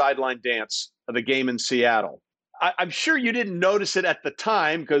Stanton sideline dance of the game in Seattle. I'm sure you didn't notice it at the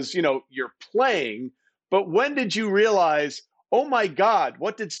time because, you're playing, but when did you realize, oh my God,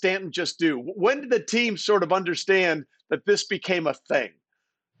 what did Stanton just do? When did the team sort of understand that this became a thing?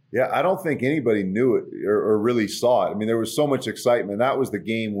 Yeah, I don't think anybody knew it or really saw it. I mean, there was so much excitement. That was the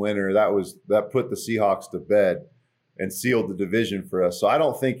game winner. That put the Seahawks to bed and sealed the division for us. So I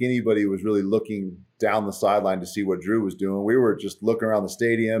don't think anybody was really looking down the sideline to see what Drew was doing. We were just looking around the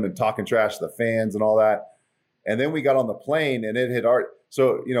stadium and talking trash to the fans and all that. And then we got on the plane and it had already –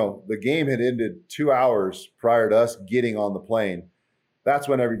 so, the game had ended 2 hours prior to us getting on the plane. That's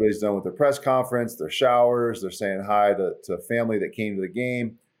when everybody's done with their press conference, their showers, they're saying hi to family that came to the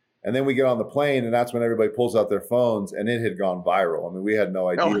game. And then we get on the plane, and that's when everybody pulls out their phones, and it had gone viral. I mean, we had no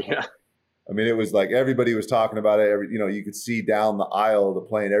idea. Oh, yeah. I mean, it was like everybody was talking about it. You could see down the aisle of the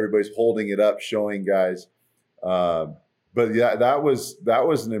plane, everybody's holding it up, showing guys. But yeah, that was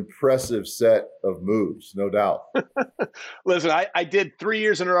an impressive set of moves, no doubt. Listen, I did 3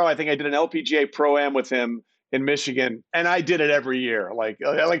 years in a row. I think I did an LPGA Pro-Am with him in Michigan, and I did it every year. Like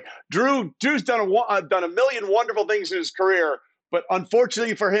Drew's done a million wonderful things in his career. But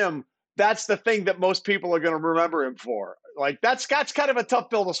unfortunately for him, that's the thing that most people are going to remember him for. Like that's kind of a tough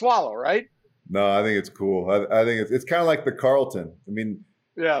pill to swallow, right? No, I think it's cool. I think it's kind of like the Carlton. I mean,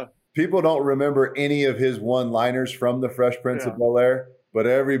 yeah, people don't remember any of his one-liners from the Fresh Prince of Bel-Air, but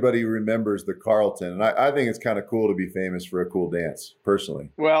everybody remembers the Carlton. And I think it's kind of cool to be famous for a cool dance, personally.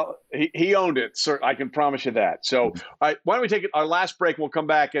 Well, he owned it, sir. I can promise you that. So, all right, why don't we take our last break? We'll come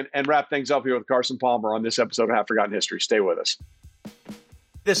back and wrap things up here with Carson Palmer on this episode of Half Forgotten History. Stay with us.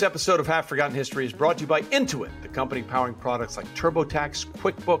 This episode of Half Forgotten History is brought to you by Intuit, the company powering products like TurboTax,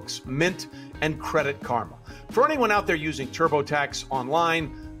 QuickBooks, Mint, and Credit Karma. For anyone out there using TurboTax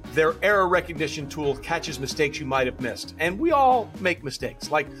online, their error recognition tool catches mistakes you might have missed. And we all make mistakes.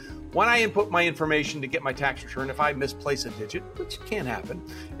 Like when I input my information to get my tax return, if I misplace a digit, which can happen,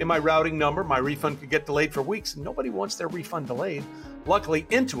 in my routing number, my refund could get delayed for weeks, and nobody wants their refund delayed. Luckily,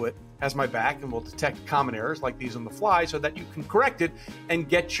 Intuit has my back and will detect common errors like these on the fly so that you can correct it and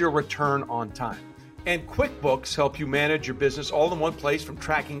get your return on time. And QuickBooks help you manage your business all in one place, from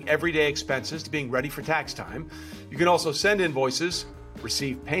tracking everyday expenses to being ready for tax time. You can also send invoices,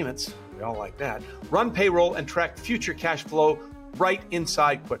 receive payments, we all like that, run payroll, and track future cash flow right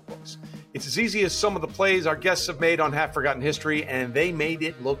inside QuickBooks. It's as easy as some of the plays our guests have made on Half Forgotten History, and they made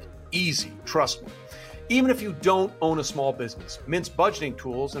it look easy, trust me. Even if you don't own a small business, Mint's budgeting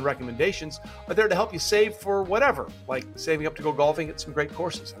tools and recommendations are there to help you save for whatever, like saving up to go golfing at some great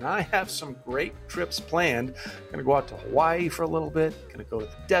courses. And I have some great trips planned. I'm going to go out to Hawaii for a little bit, going to go to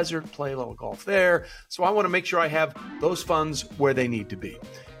the desert, play a little golf there. So I want to make sure I have those funds where they need to be.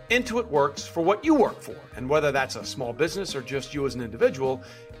 Intuit works for what you work for. And whether that's a small business or just you as an individual,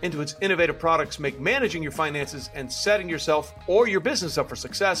 Intuit's innovative products make managing your finances and setting yourself or your business up for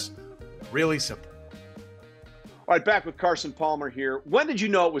success really simple. All right, back with Carson Palmer here. When did you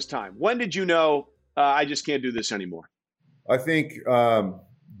know it was time? When did you know I just can't do this anymore? I think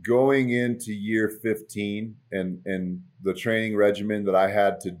going into year 15 and the training regimen that I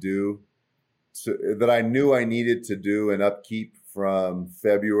had to do, that I knew I needed to do and upkeep from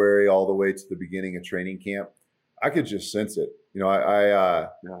February all the way to the beginning of training camp, I could just sense it. I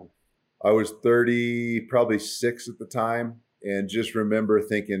was 30, probably 6 at the time. And just remember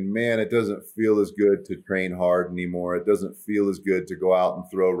thinking, man, it doesn't feel as good to train hard anymore. It doesn't feel as good to go out and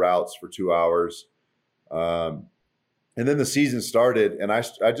throw routes for 2 hours. And then the season started, and I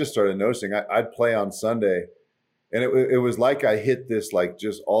just started noticing I'd play on Sunday. And it was like I hit this, like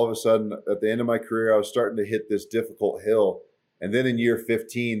just all of a sudden at the end of my career, I was starting to hit this difficult hill. And then in year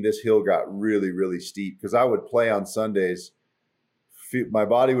 15, this hill got really, really steep because I would play on Sundays. My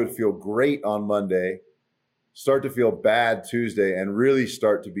body would feel great on Monday, start to feel bad Tuesday, and really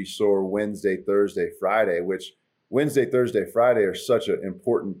start to be sore Wednesday, Thursday, Friday, which Wednesday, Thursday, Friday are such an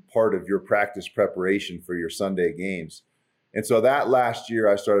important part of your practice preparation for your Sunday games. And so that last year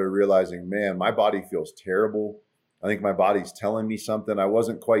I started realizing, man, my body feels terrible. I think my body's telling me something. I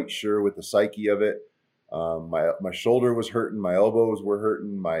wasn't quite sure with the psyche of it. My shoulder was hurting, my elbows were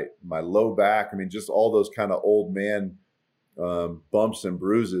hurting, my low back. I mean, just all those kind of old man bumps and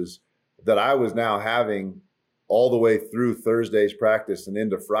bruises that I was now having all the way through Thursday's practice and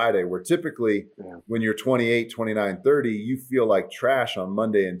into Friday, where typically when you're 28, 29, 30, you feel like trash on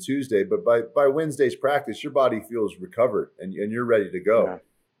Monday and Tuesday. But by Wednesday's practice, your body feels recovered and you're ready to go. Yeah.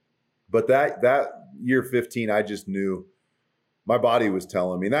 But that year 15, I just knew my body was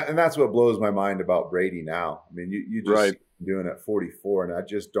telling me that. And that's what blows my mind about Brady now. I mean, you just doing it at 44, and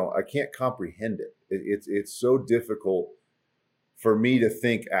I can't comprehend it. It's so difficult for me to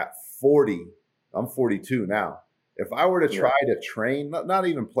think at 40, I'm 42 now. If I were to try to train, not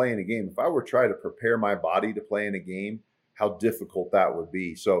even play in a game, if I were to try to prepare my body to play in a game, how difficult that would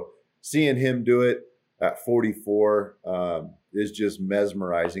be. So seeing him do it at 44 is just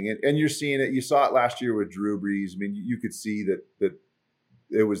mesmerizing. And you're seeing it. You saw it last year with Drew Brees. I mean, you could see that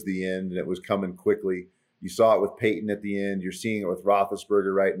it was the end and it was coming quickly. You saw it with Peyton at the end. You're seeing it with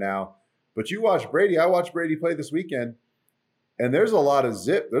Roethlisberger right now. But you watch Brady. I watched Brady play this weekend. And there's a lot of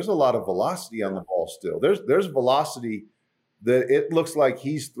zip. There's a lot of velocity on the ball still. There's velocity that it looks like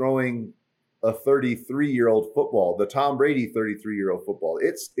he's throwing a 33-year-old football, the Tom Brady 33-year-old football.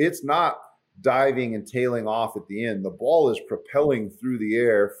 It's not diving and tailing off at the end. The ball is propelling through the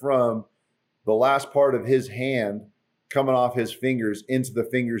air from the last part of his hand coming off his fingers into the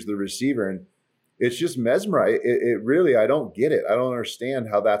fingers of the receiver. And it's just mesmerizing. It really, I don't get it. I don't understand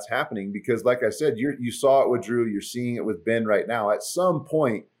how that's happening because, like I said, you saw it with Drew. You're seeing it with Ben right now. At some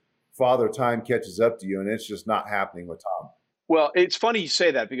point, Father Time catches up to you, and it's just not happening with Tom. Well, it's funny you say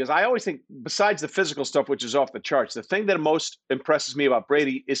that because I always think, besides the physical stuff, which is off the charts, the thing that most impresses me about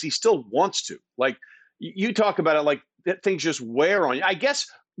Brady is he still wants to. Like, you talk about it like things just wear on you. I guess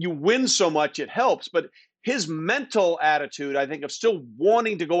you win so much, it helps, but his mental attitude, I think, of still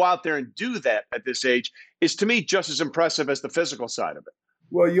wanting to go out there and do that at this age is, to me, just as impressive as the physical side of it.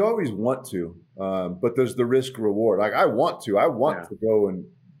 Well, you always want to, but there's the risk reward. Like, I want to go and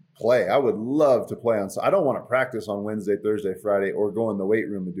play. I would love to play on. I don't want to practice on Wednesday, Thursday, Friday, or go in the weight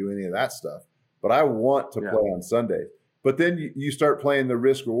room and do any of that stuff. But I want to play on Sundays. But then you start playing the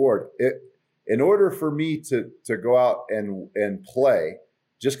risk reward. In order for me to go out and play,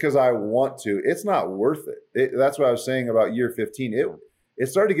 just because I want to, it's not worth it. That's what I was saying about year 15. It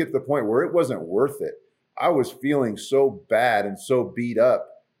started to get to the point where it wasn't worth it. I was feeling so bad and so beat up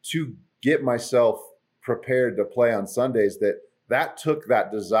to get myself prepared to play on Sundays that took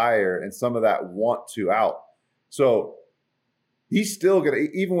that desire and some of that want to out. So he's still going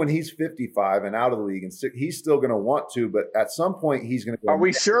to, even when he's 55 and out of the league, and he's still going to want to, but at some point he's going to go. Are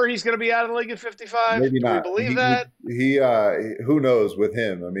we sure he's going to be out of the league at 55? Maybe not. Do we believe that? He who knows with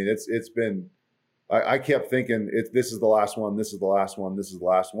him? I mean, it's been, I kept thinking this is the last one, this is the last one, this is the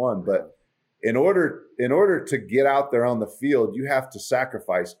last one. But in order to get out there on the field, you have to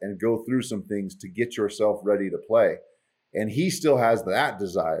sacrifice and go through some things to get yourself ready to play. And he still has that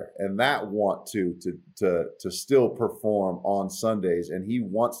desire and that want to still perform on Sundays. And he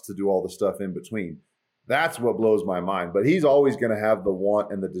wants to do all the stuff in between. That's what blows my mind. But he's always going to have the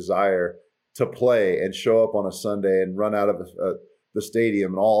want and the desire to play and show up on a Sunday and run out of the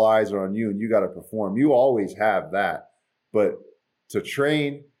stadium and all eyes are on you and you got to perform. You always have that. But to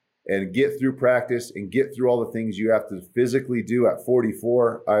train and get through practice and get through all the things you have to physically do at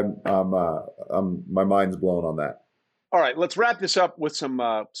 44, my mind's blown on that. All right, let's wrap this up with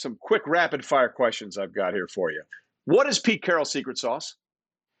some quick rapid fire questions I've got here for you. What is Pete Carroll's secret sauce?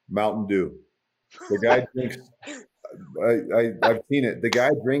 Mountain Dew. The guy drinks. I've seen it. The guy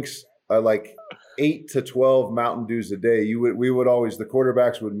drinks like 8 to 12 Mountain Dews a day. The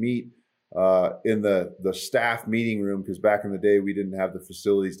quarterbacks would meet in the staff meeting room because back in the day we didn't have the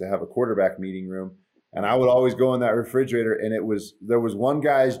facilities to have a quarterback meeting room, and I would always go in that refrigerator, and there was one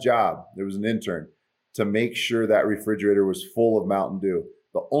guy's job. There was an intern to make sure that refrigerator was full of Mountain Dew.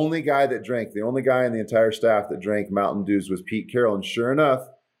 The only guy in the entire staff that drank Mountain Dews was Pete Carroll. And sure enough,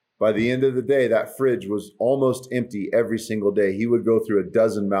 by the end of the day, that fridge was almost empty every single day. He would go through a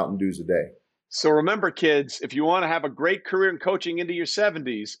dozen Mountain Dews a day. So remember, kids, if you want to have a great career in coaching into your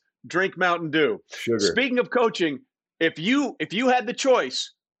 70s, drink Mountain Dew. Sugar. Speaking of coaching, if you had the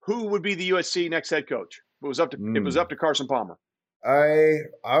choice, who would be the USC next head coach? It was up to Carson Palmer.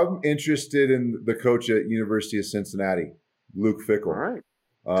 I'm interested in the coach at University of Cincinnati, Luke Fickell. All right.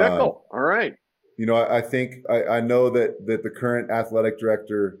 Fickell. All right. You know, I think I know that the current athletic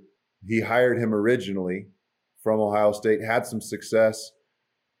director, he hired him originally from Ohio State, had some success.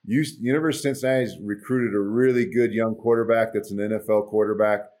 University of Cincinnati's recruited a really good young quarterback that's an NFL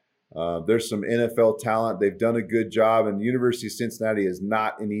quarterback. There's some NFL talent. They've done a good job, and the University of Cincinnati is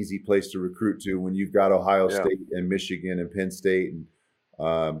not an easy place to recruit to when you've got Ohio State and Michigan and Penn State and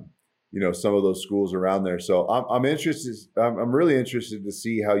some of those schools around there. So I'm interested. I'm really interested to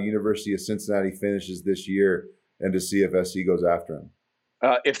see how University of Cincinnati finishes this year and to see if SC goes after him.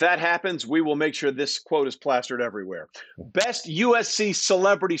 If that happens, we will make sure this quote is plastered everywhere. Best USC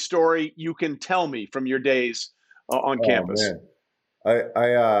celebrity story you can tell me from your days on campus. Man.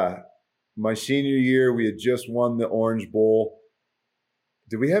 I my senior year, we had just won the Orange Bowl.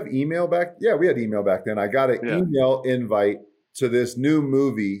 Did we have email back? Yeah, we had email back then. I got an email invite to this new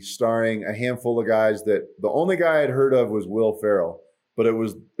movie starring a handful of guys that the only guy I'd heard of was Will Ferrell, but it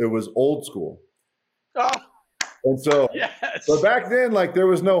was Old School. Oh. And so, yes. But back then, like, there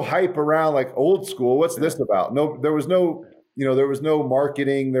was no hype around like Old School. What's this about? No, there was no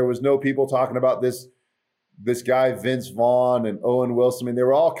marketing. There was no people talking about this guy, Vince Vaughn and Owen Wilson. I mean, they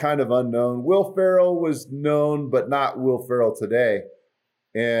were all kind of unknown. Will Ferrell was known, but not Will Ferrell today.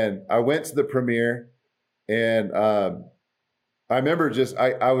 And I went to the premiere, and I remember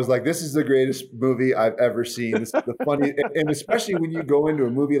I was like, this is the greatest movie I've ever seen. This is the funny, and especially when you go into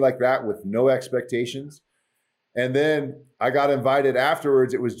a movie like that with no expectations. And then I got invited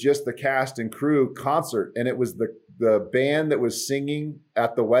afterwards. It was just the cast and crew concert, and it was the band that was singing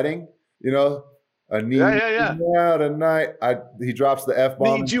at the wedding. I need you out tonight. He drops the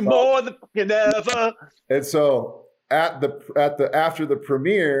F-bomb. Need you more than ever. And so after the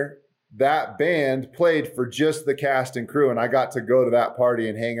premiere, that band played for just the cast and crew, and I got to go to that party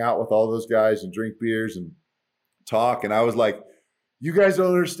and hang out with all those guys and drink beers and talk. And I was like, "You guys don't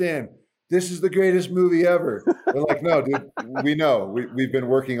understand. This is the greatest movie ever." They're like, "No, dude, we know. We've been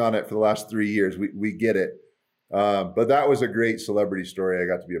working on it for the last 3 years. We get it." But that was a great celebrity story I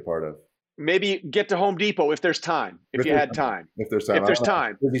got to be a part of. Maybe get to Home Depot if there's time. If there's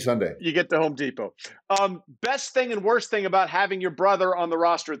time. Busy Sunday. You get to Home Depot. Best thing and worst thing about having your brother on the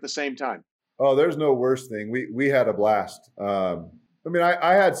roster at the same time? Oh, there's no worst thing. We had a blast. I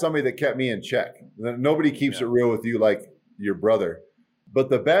had somebody that kept me in check. Nobody keeps it real with you like your brother. But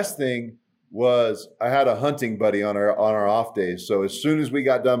the best thing was I had a hunting buddy on our off days. So as soon as we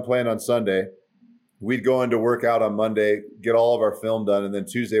got done playing on Sunday, we'd go into work out on Monday, get all of our film done, and then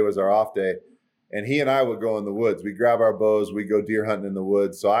Tuesday was our off day. And he and I would go in the woods. We'd grab our bows, we'd go deer hunting in the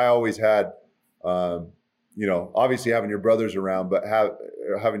woods. So I always had, obviously having your brothers around, but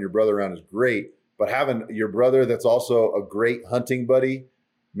having your brother around is great. But having your brother that's also a great hunting buddy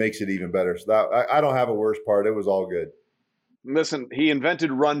makes it even better. So I don't have a worse part. It was all good. Listen, he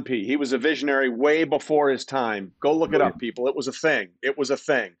invented Run P. He was a visionary way before his time. Go look it up, people. It was a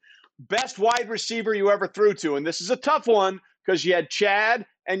thing. Best wide receiver you ever threw to, and this is a tough one because you had Chad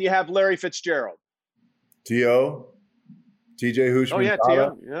and you have Larry Fitzgerald. T.O. TJ Houshmandzadeh. Oh, yeah,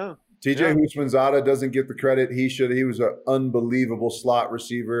 T.O. Yeah. TJ Houshmandzadeh doesn't get the credit he should. He was an unbelievable slot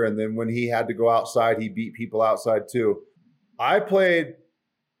receiver, and then when he had to go outside, he beat people outside too. Larry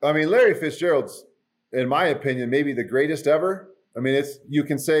Fitzgerald's, in my opinion, maybe the greatest ever. I mean, you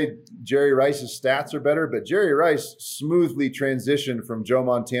can say Jerry Rice's stats are better, but Jerry Rice smoothly transitioned from Joe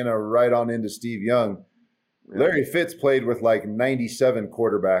Montana right on into Steve Young. Yeah. Larry Fitz played with like 97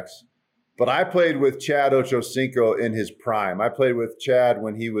 quarterbacks, but I played with Chad Ochocinco in his prime. I played with Chad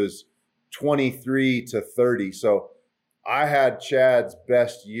when he was 23 to 30. So I had Chad's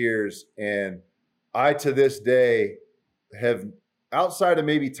best years, and I, to this day, have, outside of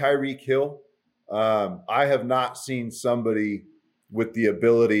maybe Tyreek Hill, I have not seen somebody with the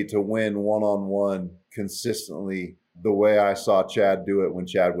ability to win one-on-one consistently the way I saw Chad do it when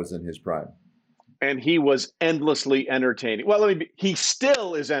Chad was in his prime. And he was endlessly entertaining. Well, he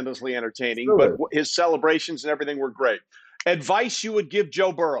still is endlessly entertaining, his celebrations and everything were great. Advice you would give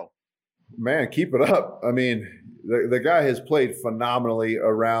Joe Burrow? Man, keep it up. I mean, the guy has played phenomenally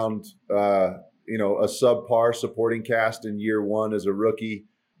around, a subpar supporting cast in year one as a rookie.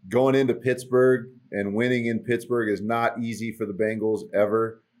 Going into Pittsburgh and winning in Pittsburgh is not easy for the Bengals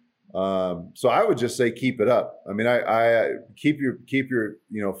ever. So I would just say keep it up. I mean, I keep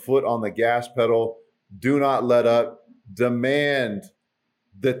your foot on the gas pedal. Do not let up. Demand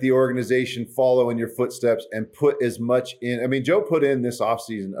that the organization follow in your footsteps and put as much in. I mean, Joe put in this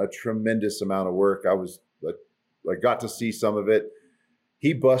offseason a tremendous amount of work. I got to see some of it.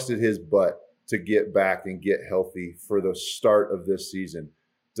 He busted his butt to get back and get healthy for the start of this season.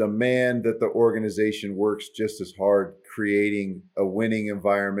 Demand that the organization works just as hard, creating a winning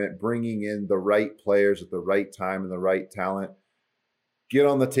environment, bringing in the right players at the right time and the right talent. Get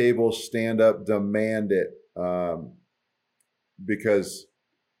on the table, stand up, demand it, because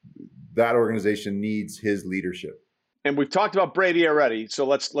that organization needs his leadership. And we've talked about Brady already, so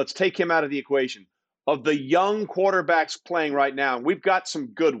let's take him out of the equation. Of the young quarterbacks playing right now, we've got some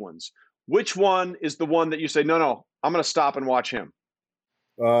good ones. Which one is the one that you say, no, I'm going to stop and watch him?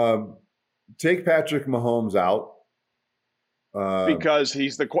 Take Patrick Mahomes out. Because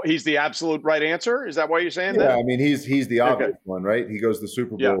he's the absolute right answer? Is that why you're saying that? Yeah, I mean, he's the obvious one, right? He goes to the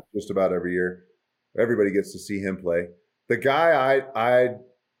Super Bowl just about every year. Everybody gets to see him play. The guy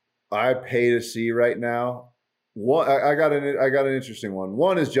I pay to see right now, I got an interesting one.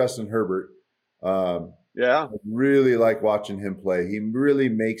 One is Justin Herbert. I really like watching him play. He really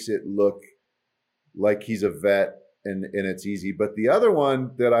makes it look like he's a vet, and it's easy. But the other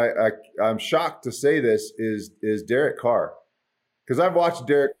one that I'm shocked to say this is Derek Carr, because I've watched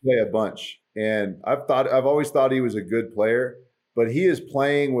Derek play a bunch, and I've always thought he was a good player, but he is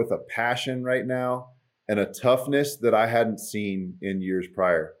playing with a passion right now and a toughness that I hadn't seen in years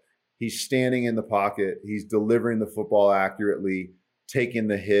prior. He's standing in the pocket. He's delivering the football accurately, taking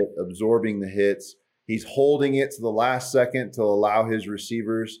the hit, absorbing the hits. He's holding it to the last second to allow his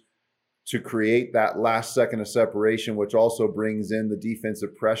receivers to create that last second of separation, which also brings in the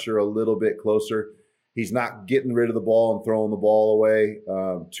defensive pressure a little bit closer. He's not getting rid of the ball and throwing the ball away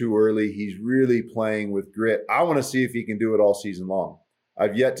too early. He's really playing with grit. I want to see if he can do it all season long.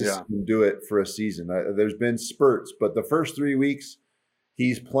 I've yet to see him do it for a season. There's been spurts, but the first 3 weeks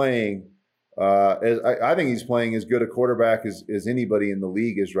he's playing I think he's playing as good a quarterback as anybody in the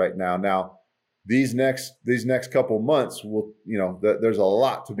league is right now. Now, these next couple months will, there's a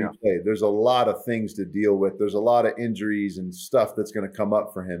lot to be played. There's a lot of things to deal with. There's a lot of injuries and stuff that's going to come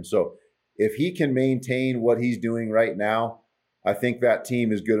up for him. So if he can maintain what he's doing right now, I think that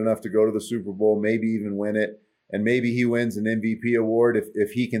team is good enough to go to the Super Bowl, maybe even win it. And maybe he wins an MVP award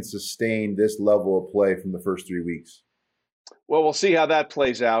if he can sustain this level of play from the first 3 weeks. Well, we'll see how that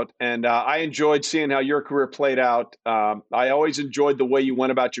plays out. And I enjoyed seeing how your career played out. I always enjoyed the way you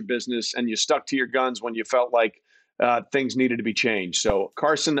went about your business and you stuck to your guns when you felt like things needed to be changed. So,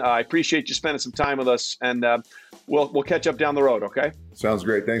 Carson, I appreciate you spending some time with us, and we'll catch up down the road, okay? Sounds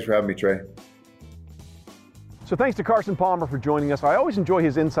great. Thanks for having me, Trey. So thanks to Carson Palmer for joining us. I always enjoy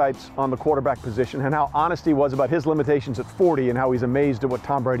his insights on the quarterback position and how honest he was about his limitations at 40 and how he's amazed at what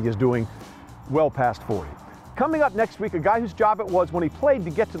Tom Brady is doing well past 40. Coming up next week, a guy whose job it was when he played to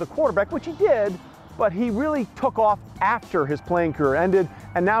get to the quarterback, which he did, but he really took off after his playing career ended,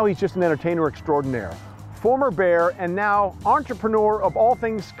 and now he's just an entertainer extraordinaire. Former Bear and now entrepreneur of all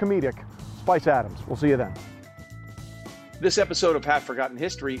things comedic, Spice Adams. We'll see you then. This episode of Half Forgotten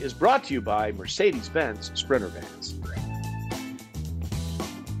History is brought to you by Mercedes-Benz Sprinter Vans.